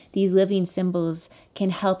that these living symbols can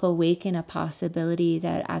help awaken a possibility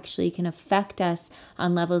that actually can affect us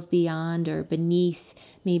on levels beyond or beneath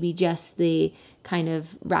maybe just the kind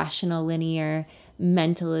of rational linear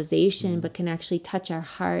mentalization, but can actually touch our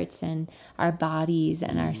hearts and our bodies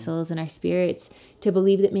and our souls and our spirits to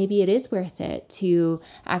believe that maybe it is worth it to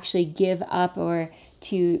actually give up or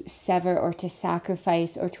to sever or to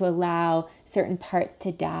sacrifice or to allow certain parts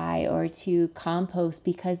to die or to compost,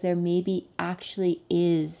 because there maybe actually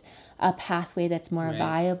is a pathway that's more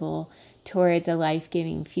viable towards a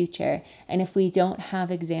life-giving future. And if we don't have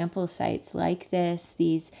example sites like this,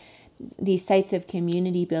 these sites of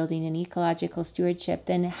community building and ecological stewardship,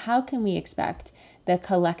 then how can we expect the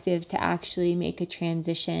collective to actually make a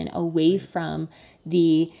transition away from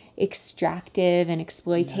the extractive and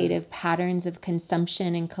exploitative patterns of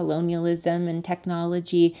consumption and colonialism and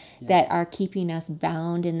technology that are keeping us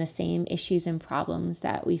bound in the same issues and problems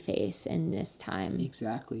that we face in this time?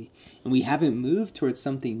 Exactly. And we haven't moved towards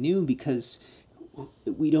something new because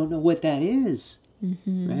we don't know what that is.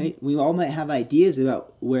 Right? We all might have ideas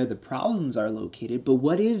about where the problems are located, but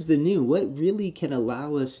what is the new? What really can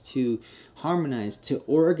allow us to harmonize, to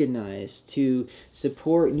organize, to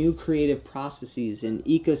support new creative processes and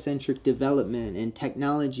ecocentric development and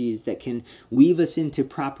technologies that can weave us into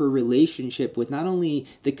proper relationship with not only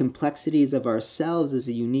the complexities of ourselves as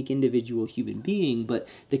a unique individual human being, but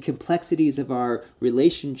the complexities of our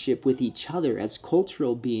relationship with each other as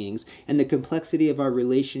cultural beings, and the complexity of our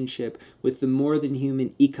relationship with the more than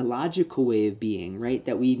human ecological way of being, right?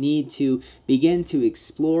 That we need to begin to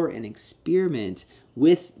explore and experiment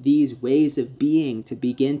with these ways of being to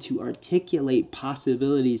begin to articulate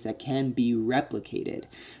possibilities that can be replicated,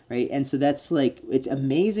 right? And so that's like, it's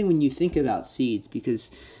amazing when you think about seeds,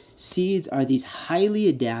 because seeds are these highly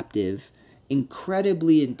adaptive,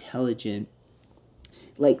 incredibly intelligent,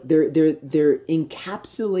 like they're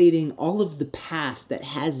encapsulating all of the past that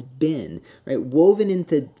has been, right, woven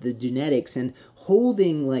into the genetics and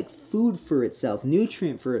holding like food for itself,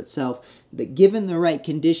 nutrient for itself, that given the right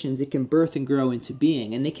conditions, it can birth and grow into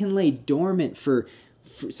being. And they can lay dormant for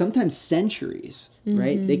sometimes centuries,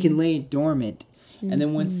 right? They can lay dormant. And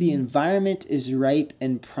then once the environment is ripe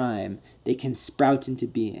and prime, they can sprout into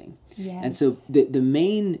being. Yes. And so the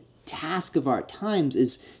main task of our times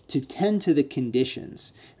is to tend to the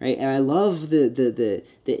conditions, right? And I love the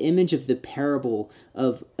image of the parable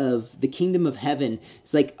of the kingdom of heaven.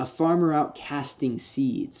 It's like a farmer out casting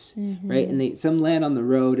seeds, right? And some land on the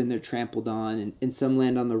road and they're trampled on, and some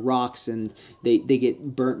land on the rocks and they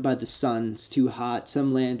get burnt by the sun, it's too hot.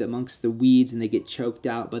 Some land amongst the weeds and they get choked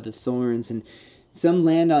out by the thorns, and some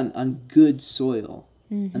land on good soil.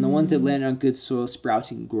 And the ones that land on good soil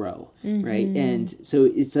sprout and grow, right? And so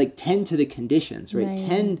it's like tend to the conditions, right?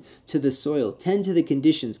 Tend to the soil, tend to the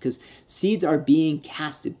conditions, because seeds are being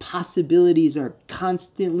casted. Possibilities are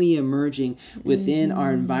constantly emerging within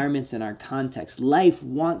our environments and our context. Life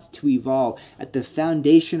wants to evolve. At the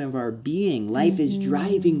foundation of our being, life is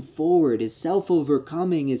driving forward, is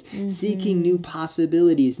self-overcoming, is seeking new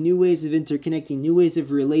possibilities, new ways of interconnecting, new ways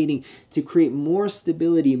of relating to create more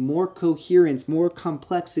stability, more coherence, more complexity,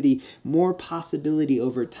 more possibility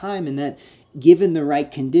over time. And that given the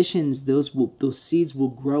right conditions, those seeds will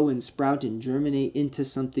grow and sprout and germinate into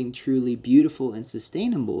something truly beautiful and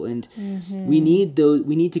sustainable. And we need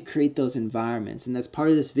to create those environments. And that's part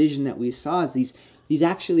of this vision that we saw, is these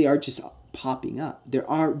actually are just popping up.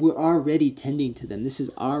 We're already tending to them. This is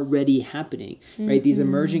already happening, right? These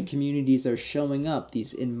emergent communities are showing up,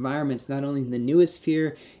 these environments, not only in the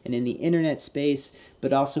noosphere and in the internet space,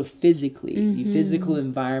 but also physically, physical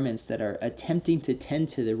environments that are attempting to tend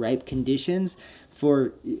to the ripe conditions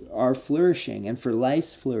for our flourishing and for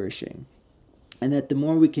life's flourishing. And that the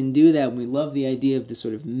more we can do that, and we love the idea of the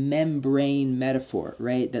sort of membrane metaphor,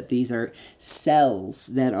 right? That these are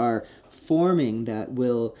cells that are forming that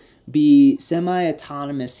will be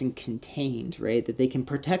semi-autonomous and contained, right? That they can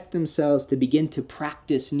protect themselves to begin to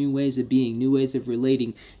practice new ways of being, new ways of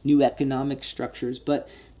relating, new economic structures, but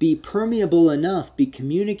be permeable enough, be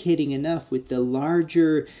communicating enough with the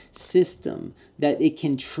larger system that it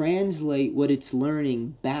can translate what it's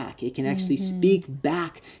learning back. It can actually speak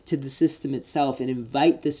back to the system itself and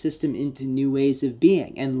invite the system into new ways of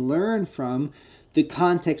being and learn from the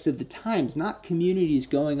context of the times, not communities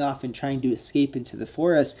going off and trying to escape into the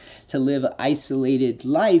forest to live an isolated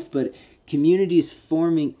life, but communities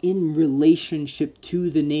forming in relationship to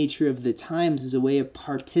the nature of the times as a way of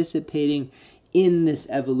participating in this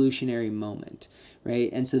evolutionary moment, right?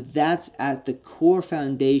 And so that's at the core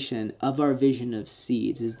foundation of our vision of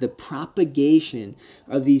seeds, is the propagation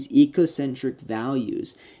of these ecocentric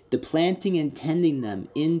values, the planting and tending them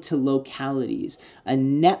into localities, a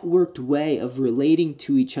networked way of relating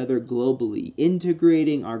to each other globally,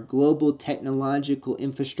 integrating our global technological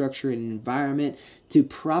infrastructure and environment to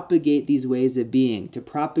propagate these ways of being, to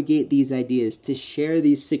propagate these ideas, to share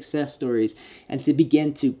these success stories, and to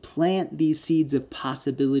begin to plant these seeds of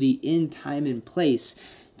possibility in time and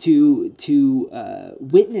place to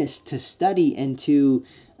witness, to study, and to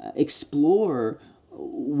explore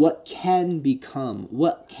what can become,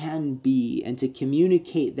 what can be, and to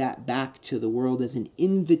communicate that back to the world as an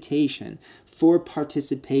invitation for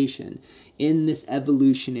participation in this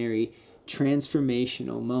evolutionary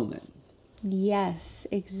transformational moment. Yes,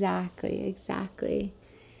 exactly.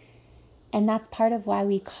 And that's part of why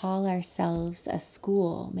we call ourselves a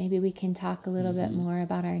school. Maybe we can talk a little bit more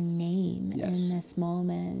about our name in this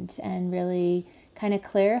moment and really kind of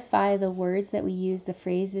clarify the words that we use, the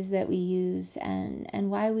phrases that we use, and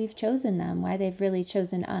why we've chosen them, why they've really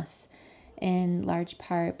chosen us in large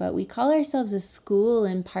part. But we call ourselves a school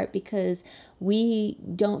in part because we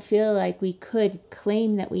don't feel like we could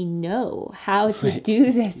claim that we know how to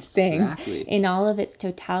do this thing in all of its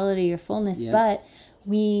totality or fullness, but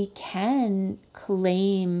we can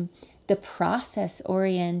claim the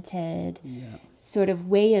process-oriented sort of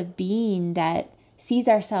way of being that sees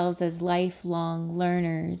ourselves as lifelong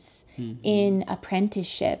learners in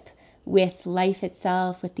apprenticeship with life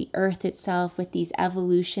itself, with the earth itself, with these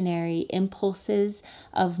evolutionary impulses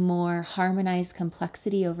of more harmonized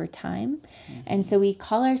complexity over time. And so we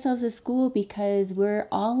call ourselves a school because we're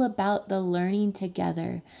all about the learning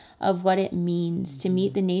together of what it means to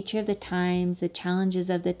meet the nature of the times, the challenges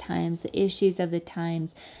of the times, the issues of the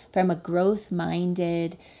times, from a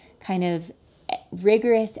growth-minded kind of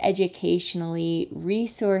rigorous, educationally,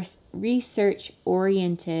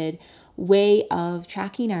 research-oriented way of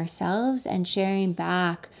tracking ourselves and sharing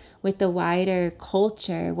back with the wider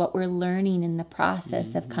culture what we're learning in the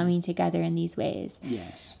process of coming together in these ways.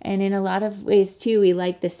 Yes. And in a lot of ways, too, we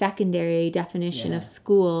like the secondary definition of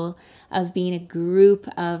school of being a group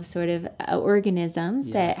of sort of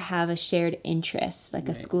organisms that have a shared interest, like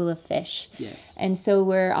a school of fish. Yes. And so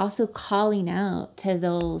we're also calling out to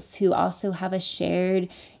those who also have a shared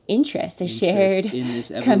interest, a shared in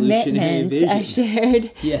this evolutionary commitment, vision. a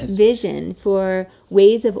shared vision for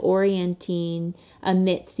ways of orienting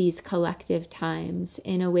amidst these collective times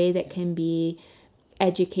in a way that can be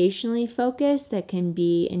educationally focused, that can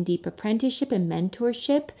be in deep apprenticeship and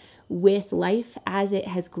mentorship with life as it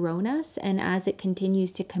has grown us and as it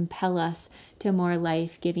continues to compel us to more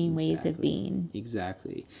life-giving ways of being.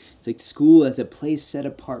 Exactly. It's like school as a place set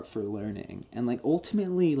apart for learning. And like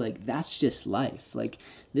ultimately, like that's just life. Like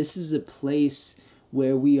this is a place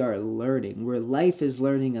where we are learning, where life is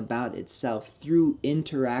learning about itself through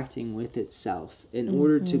interacting with itself in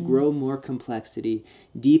order to grow more complexity,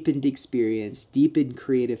 deepened experience, deepened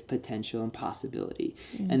creative potential and possibility.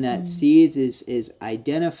 And that Seeds is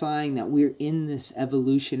identifying that we're in this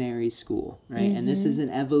evolutionary school, right? And this is an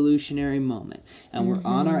evolutionary moment. And we're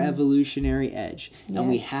on our evolutionary edge. And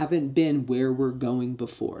we haven't been where we're going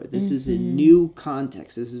before. This is a new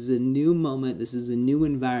context. This is a new moment. This is a new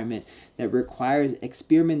environment that requires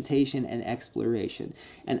experimentation and exploration.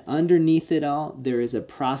 And underneath it all, there is a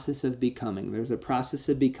process of becoming. There's a process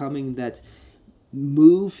of becoming that's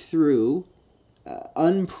moved through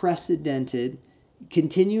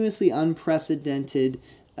continuously unprecedented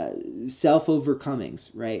self-overcomings,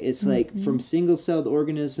 right? It's like from single-celled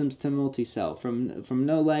organisms to multi-cell, from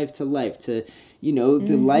no life to life to,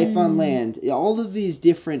 to life on land. All of these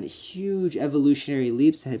different huge evolutionary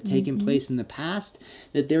leaps that have taken place in the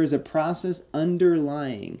past, that there is a process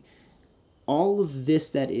underlying all of this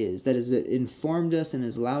that has informed us and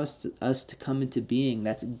has allowed us to come into being,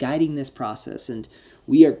 that's guiding this process. And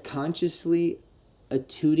we are consciously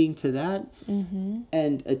attuning to that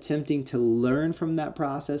and attempting to learn from that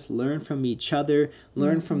process, learn from each other,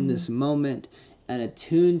 learn from this moment, and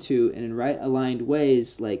attune to, and in right aligned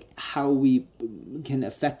ways, like how we can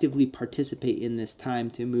effectively participate in this time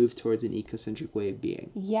to move towards an ecocentric way of being.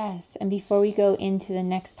 Yes, and before we go into the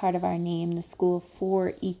next part of our name, the School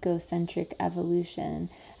for Ecocentric Evolution,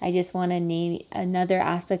 I just want to name another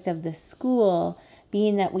aspect of the school,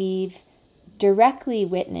 being that we've directly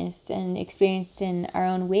witnessed and experienced in our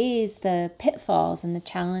own ways the pitfalls and the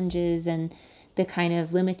challenges and the kind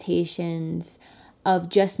of limitations of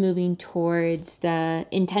just moving towards the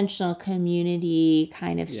intentional community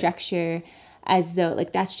kind of structure, as though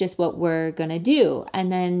like that's just what we're gonna do.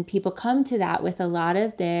 And then people come to that with a lot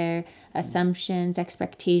of their assumptions,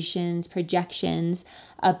 expectations, projections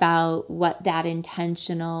about what that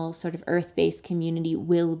intentional sort of earth-based community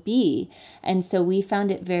will be. And so we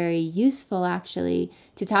found it very useful actually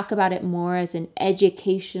to talk about it more as an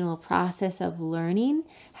educational process of learning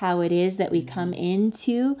how it is that we come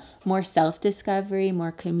into more self-discovery,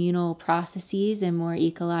 more communal processes, and more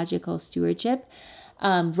ecological stewardship,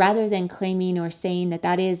 rather than claiming or saying that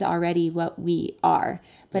that is already what we are,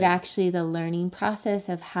 but actually the learning process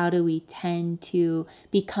of how do we tend to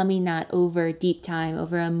becoming that over deep time,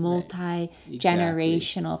 over a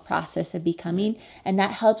multi-generational process of becoming. And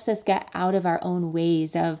that helps us get out of our own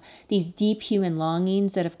ways of these deep human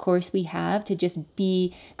longings that of course we have to just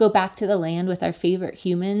go back to the land with our favorite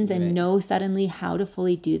humans and know suddenly how to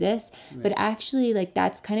fully do this. But actually like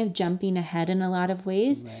that's kind of jumping ahead in a lot of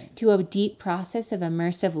ways to a deep process of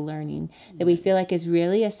immersive learning that we feel like is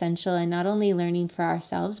really essential, and not only learning for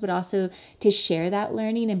ourselves, but also to share that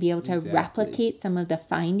learning and be able to replicate some of the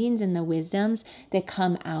findings and the wisdoms that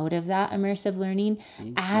come out of that immersive learning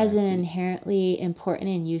as an inherently important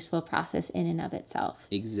and useful process in and of itself.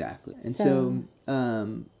 Exactly. And so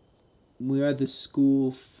we are the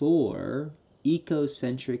School for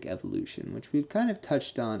Ecocentric Evolution, which we've kind of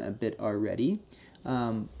touched on a bit already.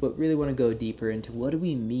 But really want to go deeper into what do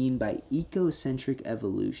we mean by ecocentric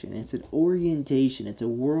evolution. It's an orientation, it's a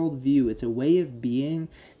worldview, it's a way of being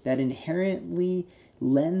that inherently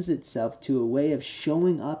lends itself to a way of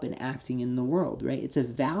showing up and acting in the world, right? It's a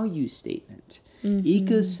value statement.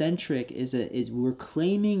 Ecocentric is we're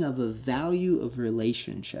claiming of a value of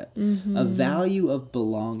relationship, a value of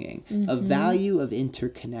belonging, a value of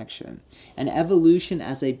interconnection, and evolution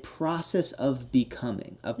as a process of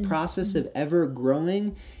becoming, a process of ever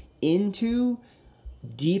growing into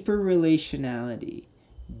deeper relationality,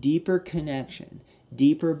 deeper connection,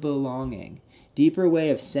 deeper belonging, deeper way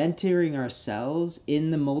of centering ourselves in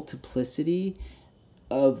the multiplicity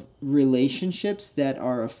of relationships that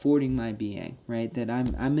are affording my being, right? That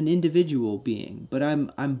I'm an individual being, but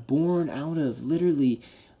I'm born out of literally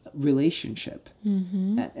relationship,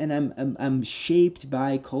 and I'm shaped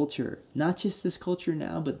by culture, not just this culture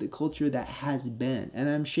now, but the culture that has been, and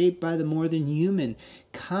I'm shaped by the more than human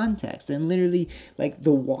context, and literally like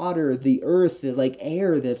the water, the earth, the like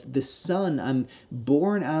air, the sun. I'm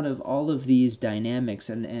born out of all of these dynamics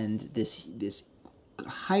and this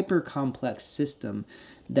hyper complex system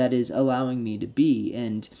that is allowing me to be.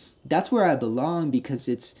 And that's where I belong, because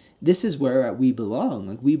this is where we belong.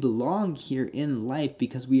 Like, we belong here in life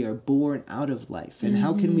because we are born out of life. And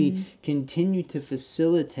how can we continue to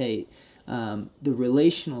facilitate the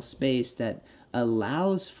relational space that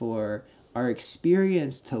allows for our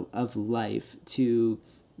experience of life to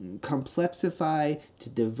complexify, to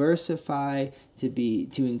diversify,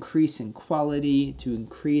 to increase in quality, to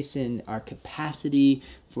increase in our capacity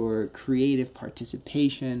for creative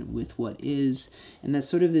participation with what is. And that's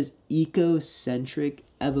sort of this ecocentric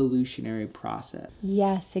evolutionary process.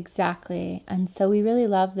 Yes, exactly. And so we really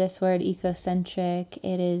love this word ecocentric.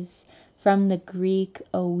 It is from the Greek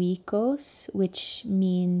oikos, which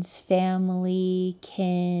means family,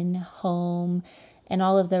 kin, home, and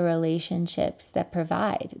all of the relationships that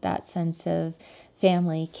provide that sense of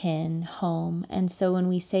family, kin, home. And so when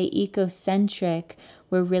we say ecocentric,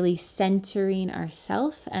 we're really centering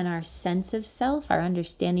ourself and our sense of self, our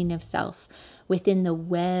understanding of self, within the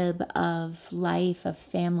web of life, of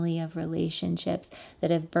family, of relationships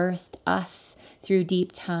that have birthed us through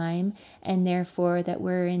deep time, and therefore that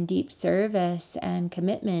we're in deep service and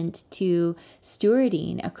commitment to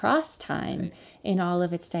stewarding across time. Right. In all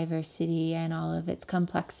of its diversity and all of its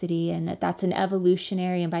complexity, and that's an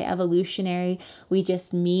evolutionary. And by evolutionary, we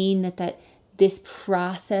just mean that this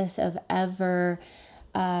process of ever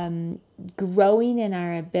growing in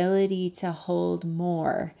our ability to hold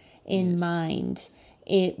more in mind.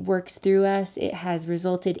 It works through us. It has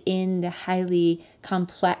resulted in the highly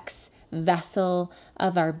complex vessel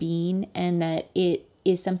of our being, and that it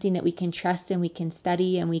is something that we can trust and we can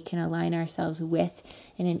study and we can align ourselves with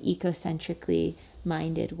in an ecocentrically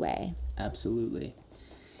minded way. Absolutely.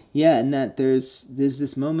 Yeah, and that there's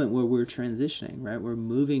this moment where we're transitioning, right? We're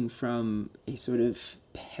moving from a sort of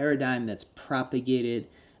paradigm that's propagated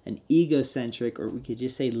an egocentric, or we could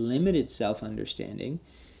just say limited self-understanding,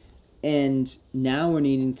 and now we're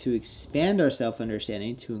needing to expand our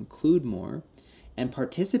self-understanding to include more and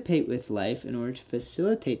participate with life in order to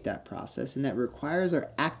facilitate that process. And that requires our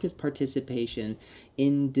active participation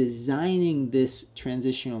in designing this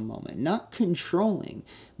transitional moment, not controlling,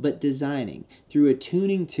 but designing through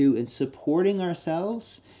attuning to and supporting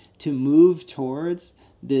ourselves to move towards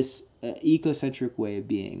this ecocentric way of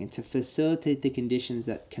being and to facilitate the conditions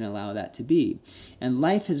that can allow that to be. And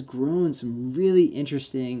life has grown some really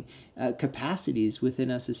interesting capacities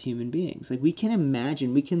within us as human beings. Like, we can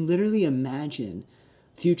literally imagine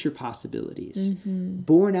future possibilities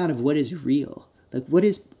born out of what is real. Like, what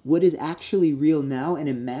is actually real now, and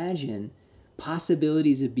imagine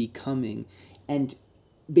possibilities of becoming, and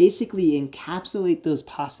basically encapsulate those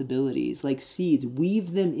possibilities like seeds,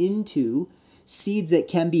 weave them into seeds that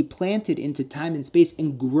can be planted into time and space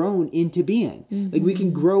and grown into being. Like, we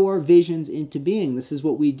can grow our visions into being. This is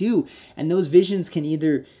what we do. And those visions can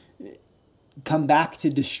either come back to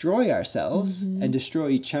destroy ourselves and destroy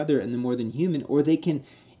each other and the more than human, or they can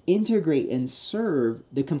integrate and serve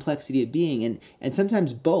the complexity of being. And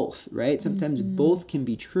sometimes both, right? Sometimes both can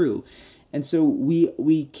be true. And so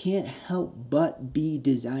we can't help but be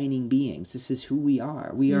designing beings. This is who we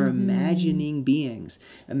are. We are imagining beings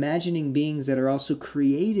that are also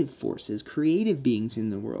creative forces, creative beings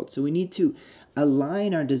in the world. So we need to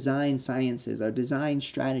align our design sciences, our design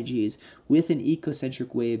strategies with an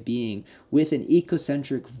ecocentric way of being, with an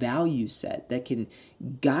ecocentric value set that can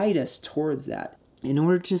guide us towards that in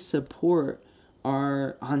order to support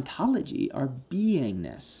our ontology, our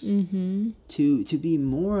beingness, to be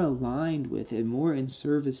more aligned with and more in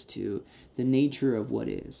service to the nature of what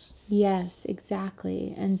is. Yes,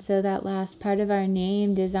 exactly. And so that last part of our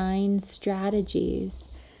name, design strategies,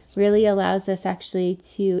 really allows us actually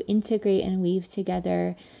to integrate and weave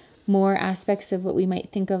together more aspects of what we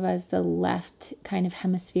might think of as the left kind of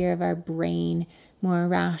hemisphere of our brain, more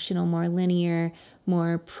rational, more linear,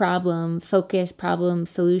 more problem focused, problem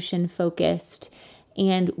solution focused,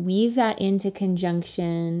 and weave that into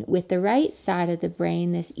conjunction with the right side of the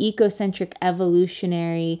brain, this ecocentric,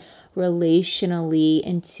 evolutionary, relationally,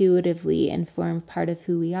 intuitively informed part of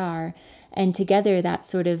who we are. And together, that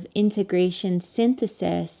sort of integration,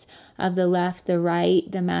 synthesis of the left, the right,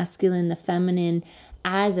 the masculine, the feminine,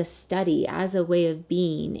 as a study, as a way of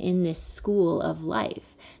being in this school of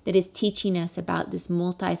life that is teaching us about this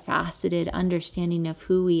multifaceted understanding of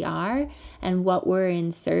who we are and what we're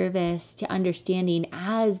in service to understanding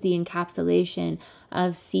as the encapsulation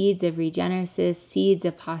of seeds of regenesis, seeds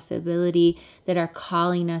of possibility that are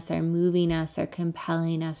calling us, are moving us, are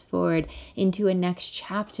compelling us forward into a next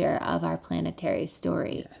chapter of our planetary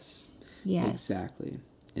story. Yes. Exactly.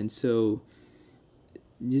 And so,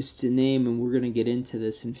 just to name, and we're going to get into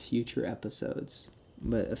this in future episodes,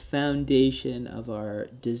 but a foundation of our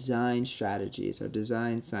design strategies, our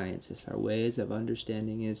design sciences, our ways of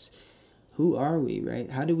understanding is, who are we, right?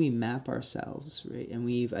 How do we map ourselves, right? And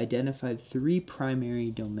we've identified 3 primary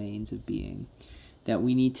domains of being that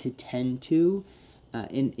we need to tend to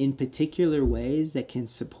in particular ways that can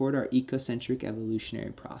support our ecocentric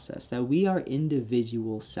evolutionary process, that we are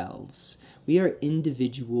individual selves. We are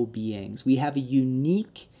individual beings. We have a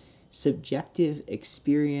unique subjective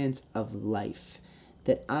experience of life,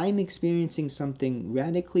 that I'm experiencing something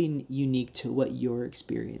radically unique to what you're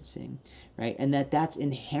experiencing, right? And that's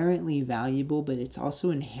inherently valuable, but it's also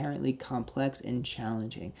inherently complex and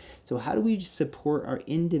challenging. So how do we support our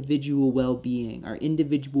individual well-being, our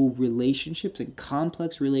individual relationships and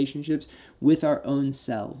complex relationships with our own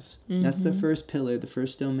selves? That's the first pillar, the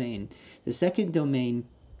first domain. The second domain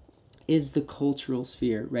is the cultural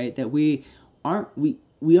sphere, right? That we aren't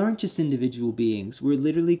just individual beings. We're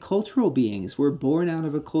literally cultural beings. We're born out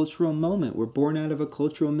of a cultural moment. We're born out of a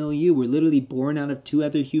cultural milieu. We're literally born out of 2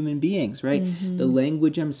 other human beings, right? The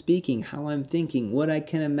language I'm speaking, how I'm thinking, what I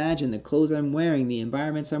can imagine, the clothes I'm wearing, the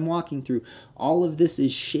environments I'm walking through. All of this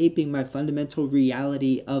is shaping my fundamental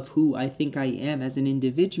reality of who I think I am as an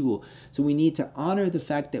individual. So we need to honor the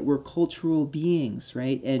fact that we're cultural beings,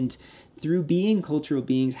 right? And through being cultural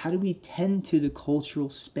beings, how do we tend to the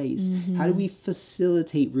cultural space? How do we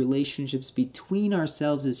facilitate relationships between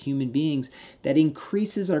ourselves as human beings that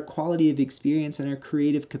increases our quality of experience and our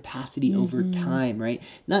creative capacity over time, right?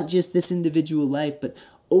 Not just this individual life, but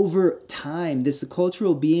over time. The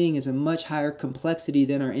cultural being is a much higher complexity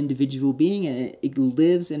than our individual being, and it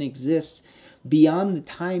lives and exists beyond the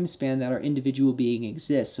time span that our individual being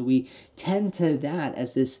exists. So we tend to that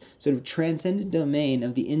as this sort of transcendent domain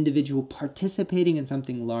of the individual participating in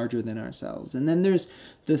something larger than ourselves. And then there's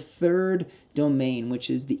the third domain, which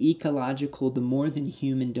is the ecological, the more than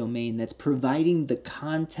human domain, that's providing the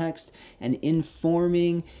context and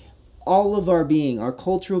informing all of our being, our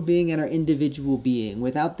cultural being and our individual being.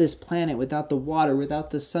 Without this planet, without the water, without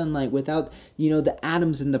the sunlight, without, the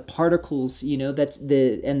atoms and the particles,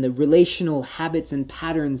 and the relational habits and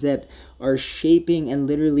patterns that are shaping and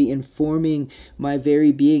literally informing my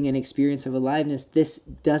very being and experience of aliveness, this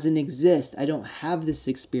doesn't exist. I don't have this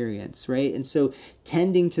experience, right? And so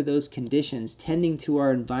tending to those conditions, tending to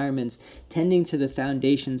our environments, tending to the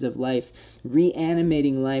foundations of life,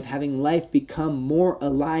 reanimating life, having life become more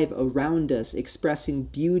alive around us, expressing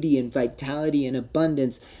beauty and vitality and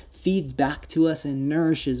abundance, feeds back to us and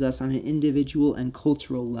nourishes us on an individual and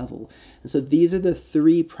cultural level. And so these are the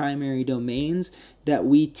 3 primary domains that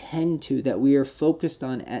we tend to, that we are focused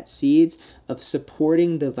on at Seeds, of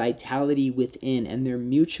supporting the vitality within, and they're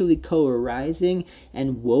mutually co-arising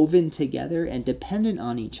and woven together and dependent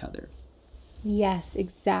on each other. Yes,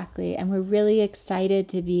 exactly. And we're really excited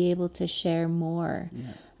to be able to share more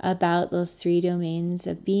about those 3 domains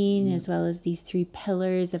of being, as well as these 3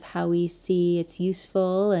 pillars of how we see it's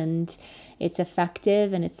useful and it's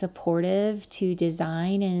effective and it's supportive to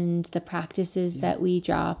design and the practices that we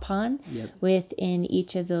draw upon within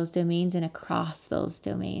each of those domains and across those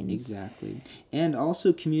domains. Exactly. And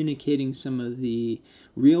also communicating some of the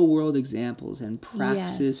real world examples and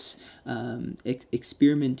praxis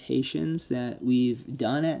experimentations that we've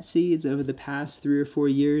done at Seeds over the past 3 or 4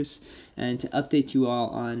 years, and to update you all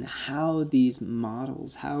on how these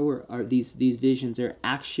models, how are these visions are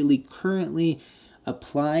actually currently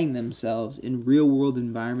applying themselves in real world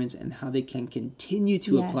environments, and how they can continue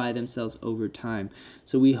to apply themselves over time.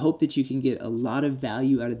 So we hope that you can get a lot of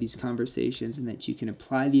value out of these conversations, and that you can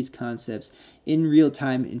apply these concepts in real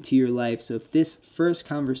time into your life. So if this first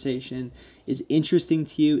conversation is interesting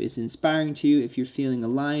to you, is inspiring to you, if you're feeling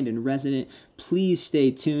aligned and resonant, please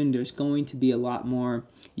stay tuned. There's going to be a lot more.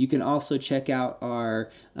 You can also check out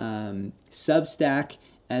our Substack,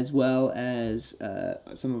 as well as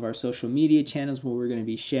some of our social media channels, where we're going to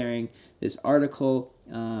be sharing this article,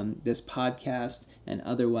 this podcast, and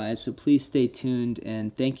otherwise. So please stay tuned,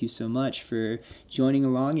 and thank you so much for joining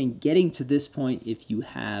along and getting to this point. If you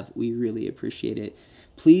have, we really appreciate it.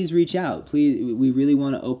 Please reach out. Please, we really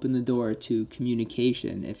want to open the door to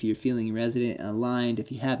communication. If you're feeling resonant and aligned, if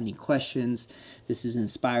you have any questions, this has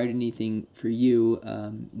inspired anything for you,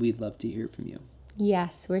 we'd love to hear from you.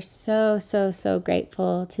 Yes, we're so, so, so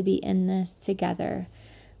grateful to be in this together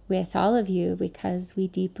with all of you, because we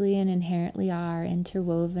deeply and inherently are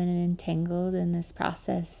interwoven and entangled in this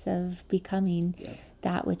process of becoming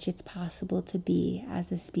that which it's possible to be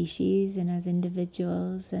as a species and as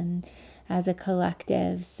individuals and as a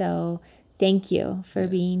collective. So thank you for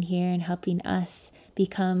being here and helping us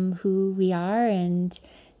become who we are, and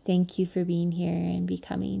thank you for being here and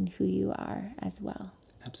becoming who you are as well.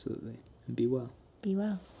 Absolutely. And be well. Be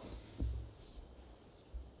well.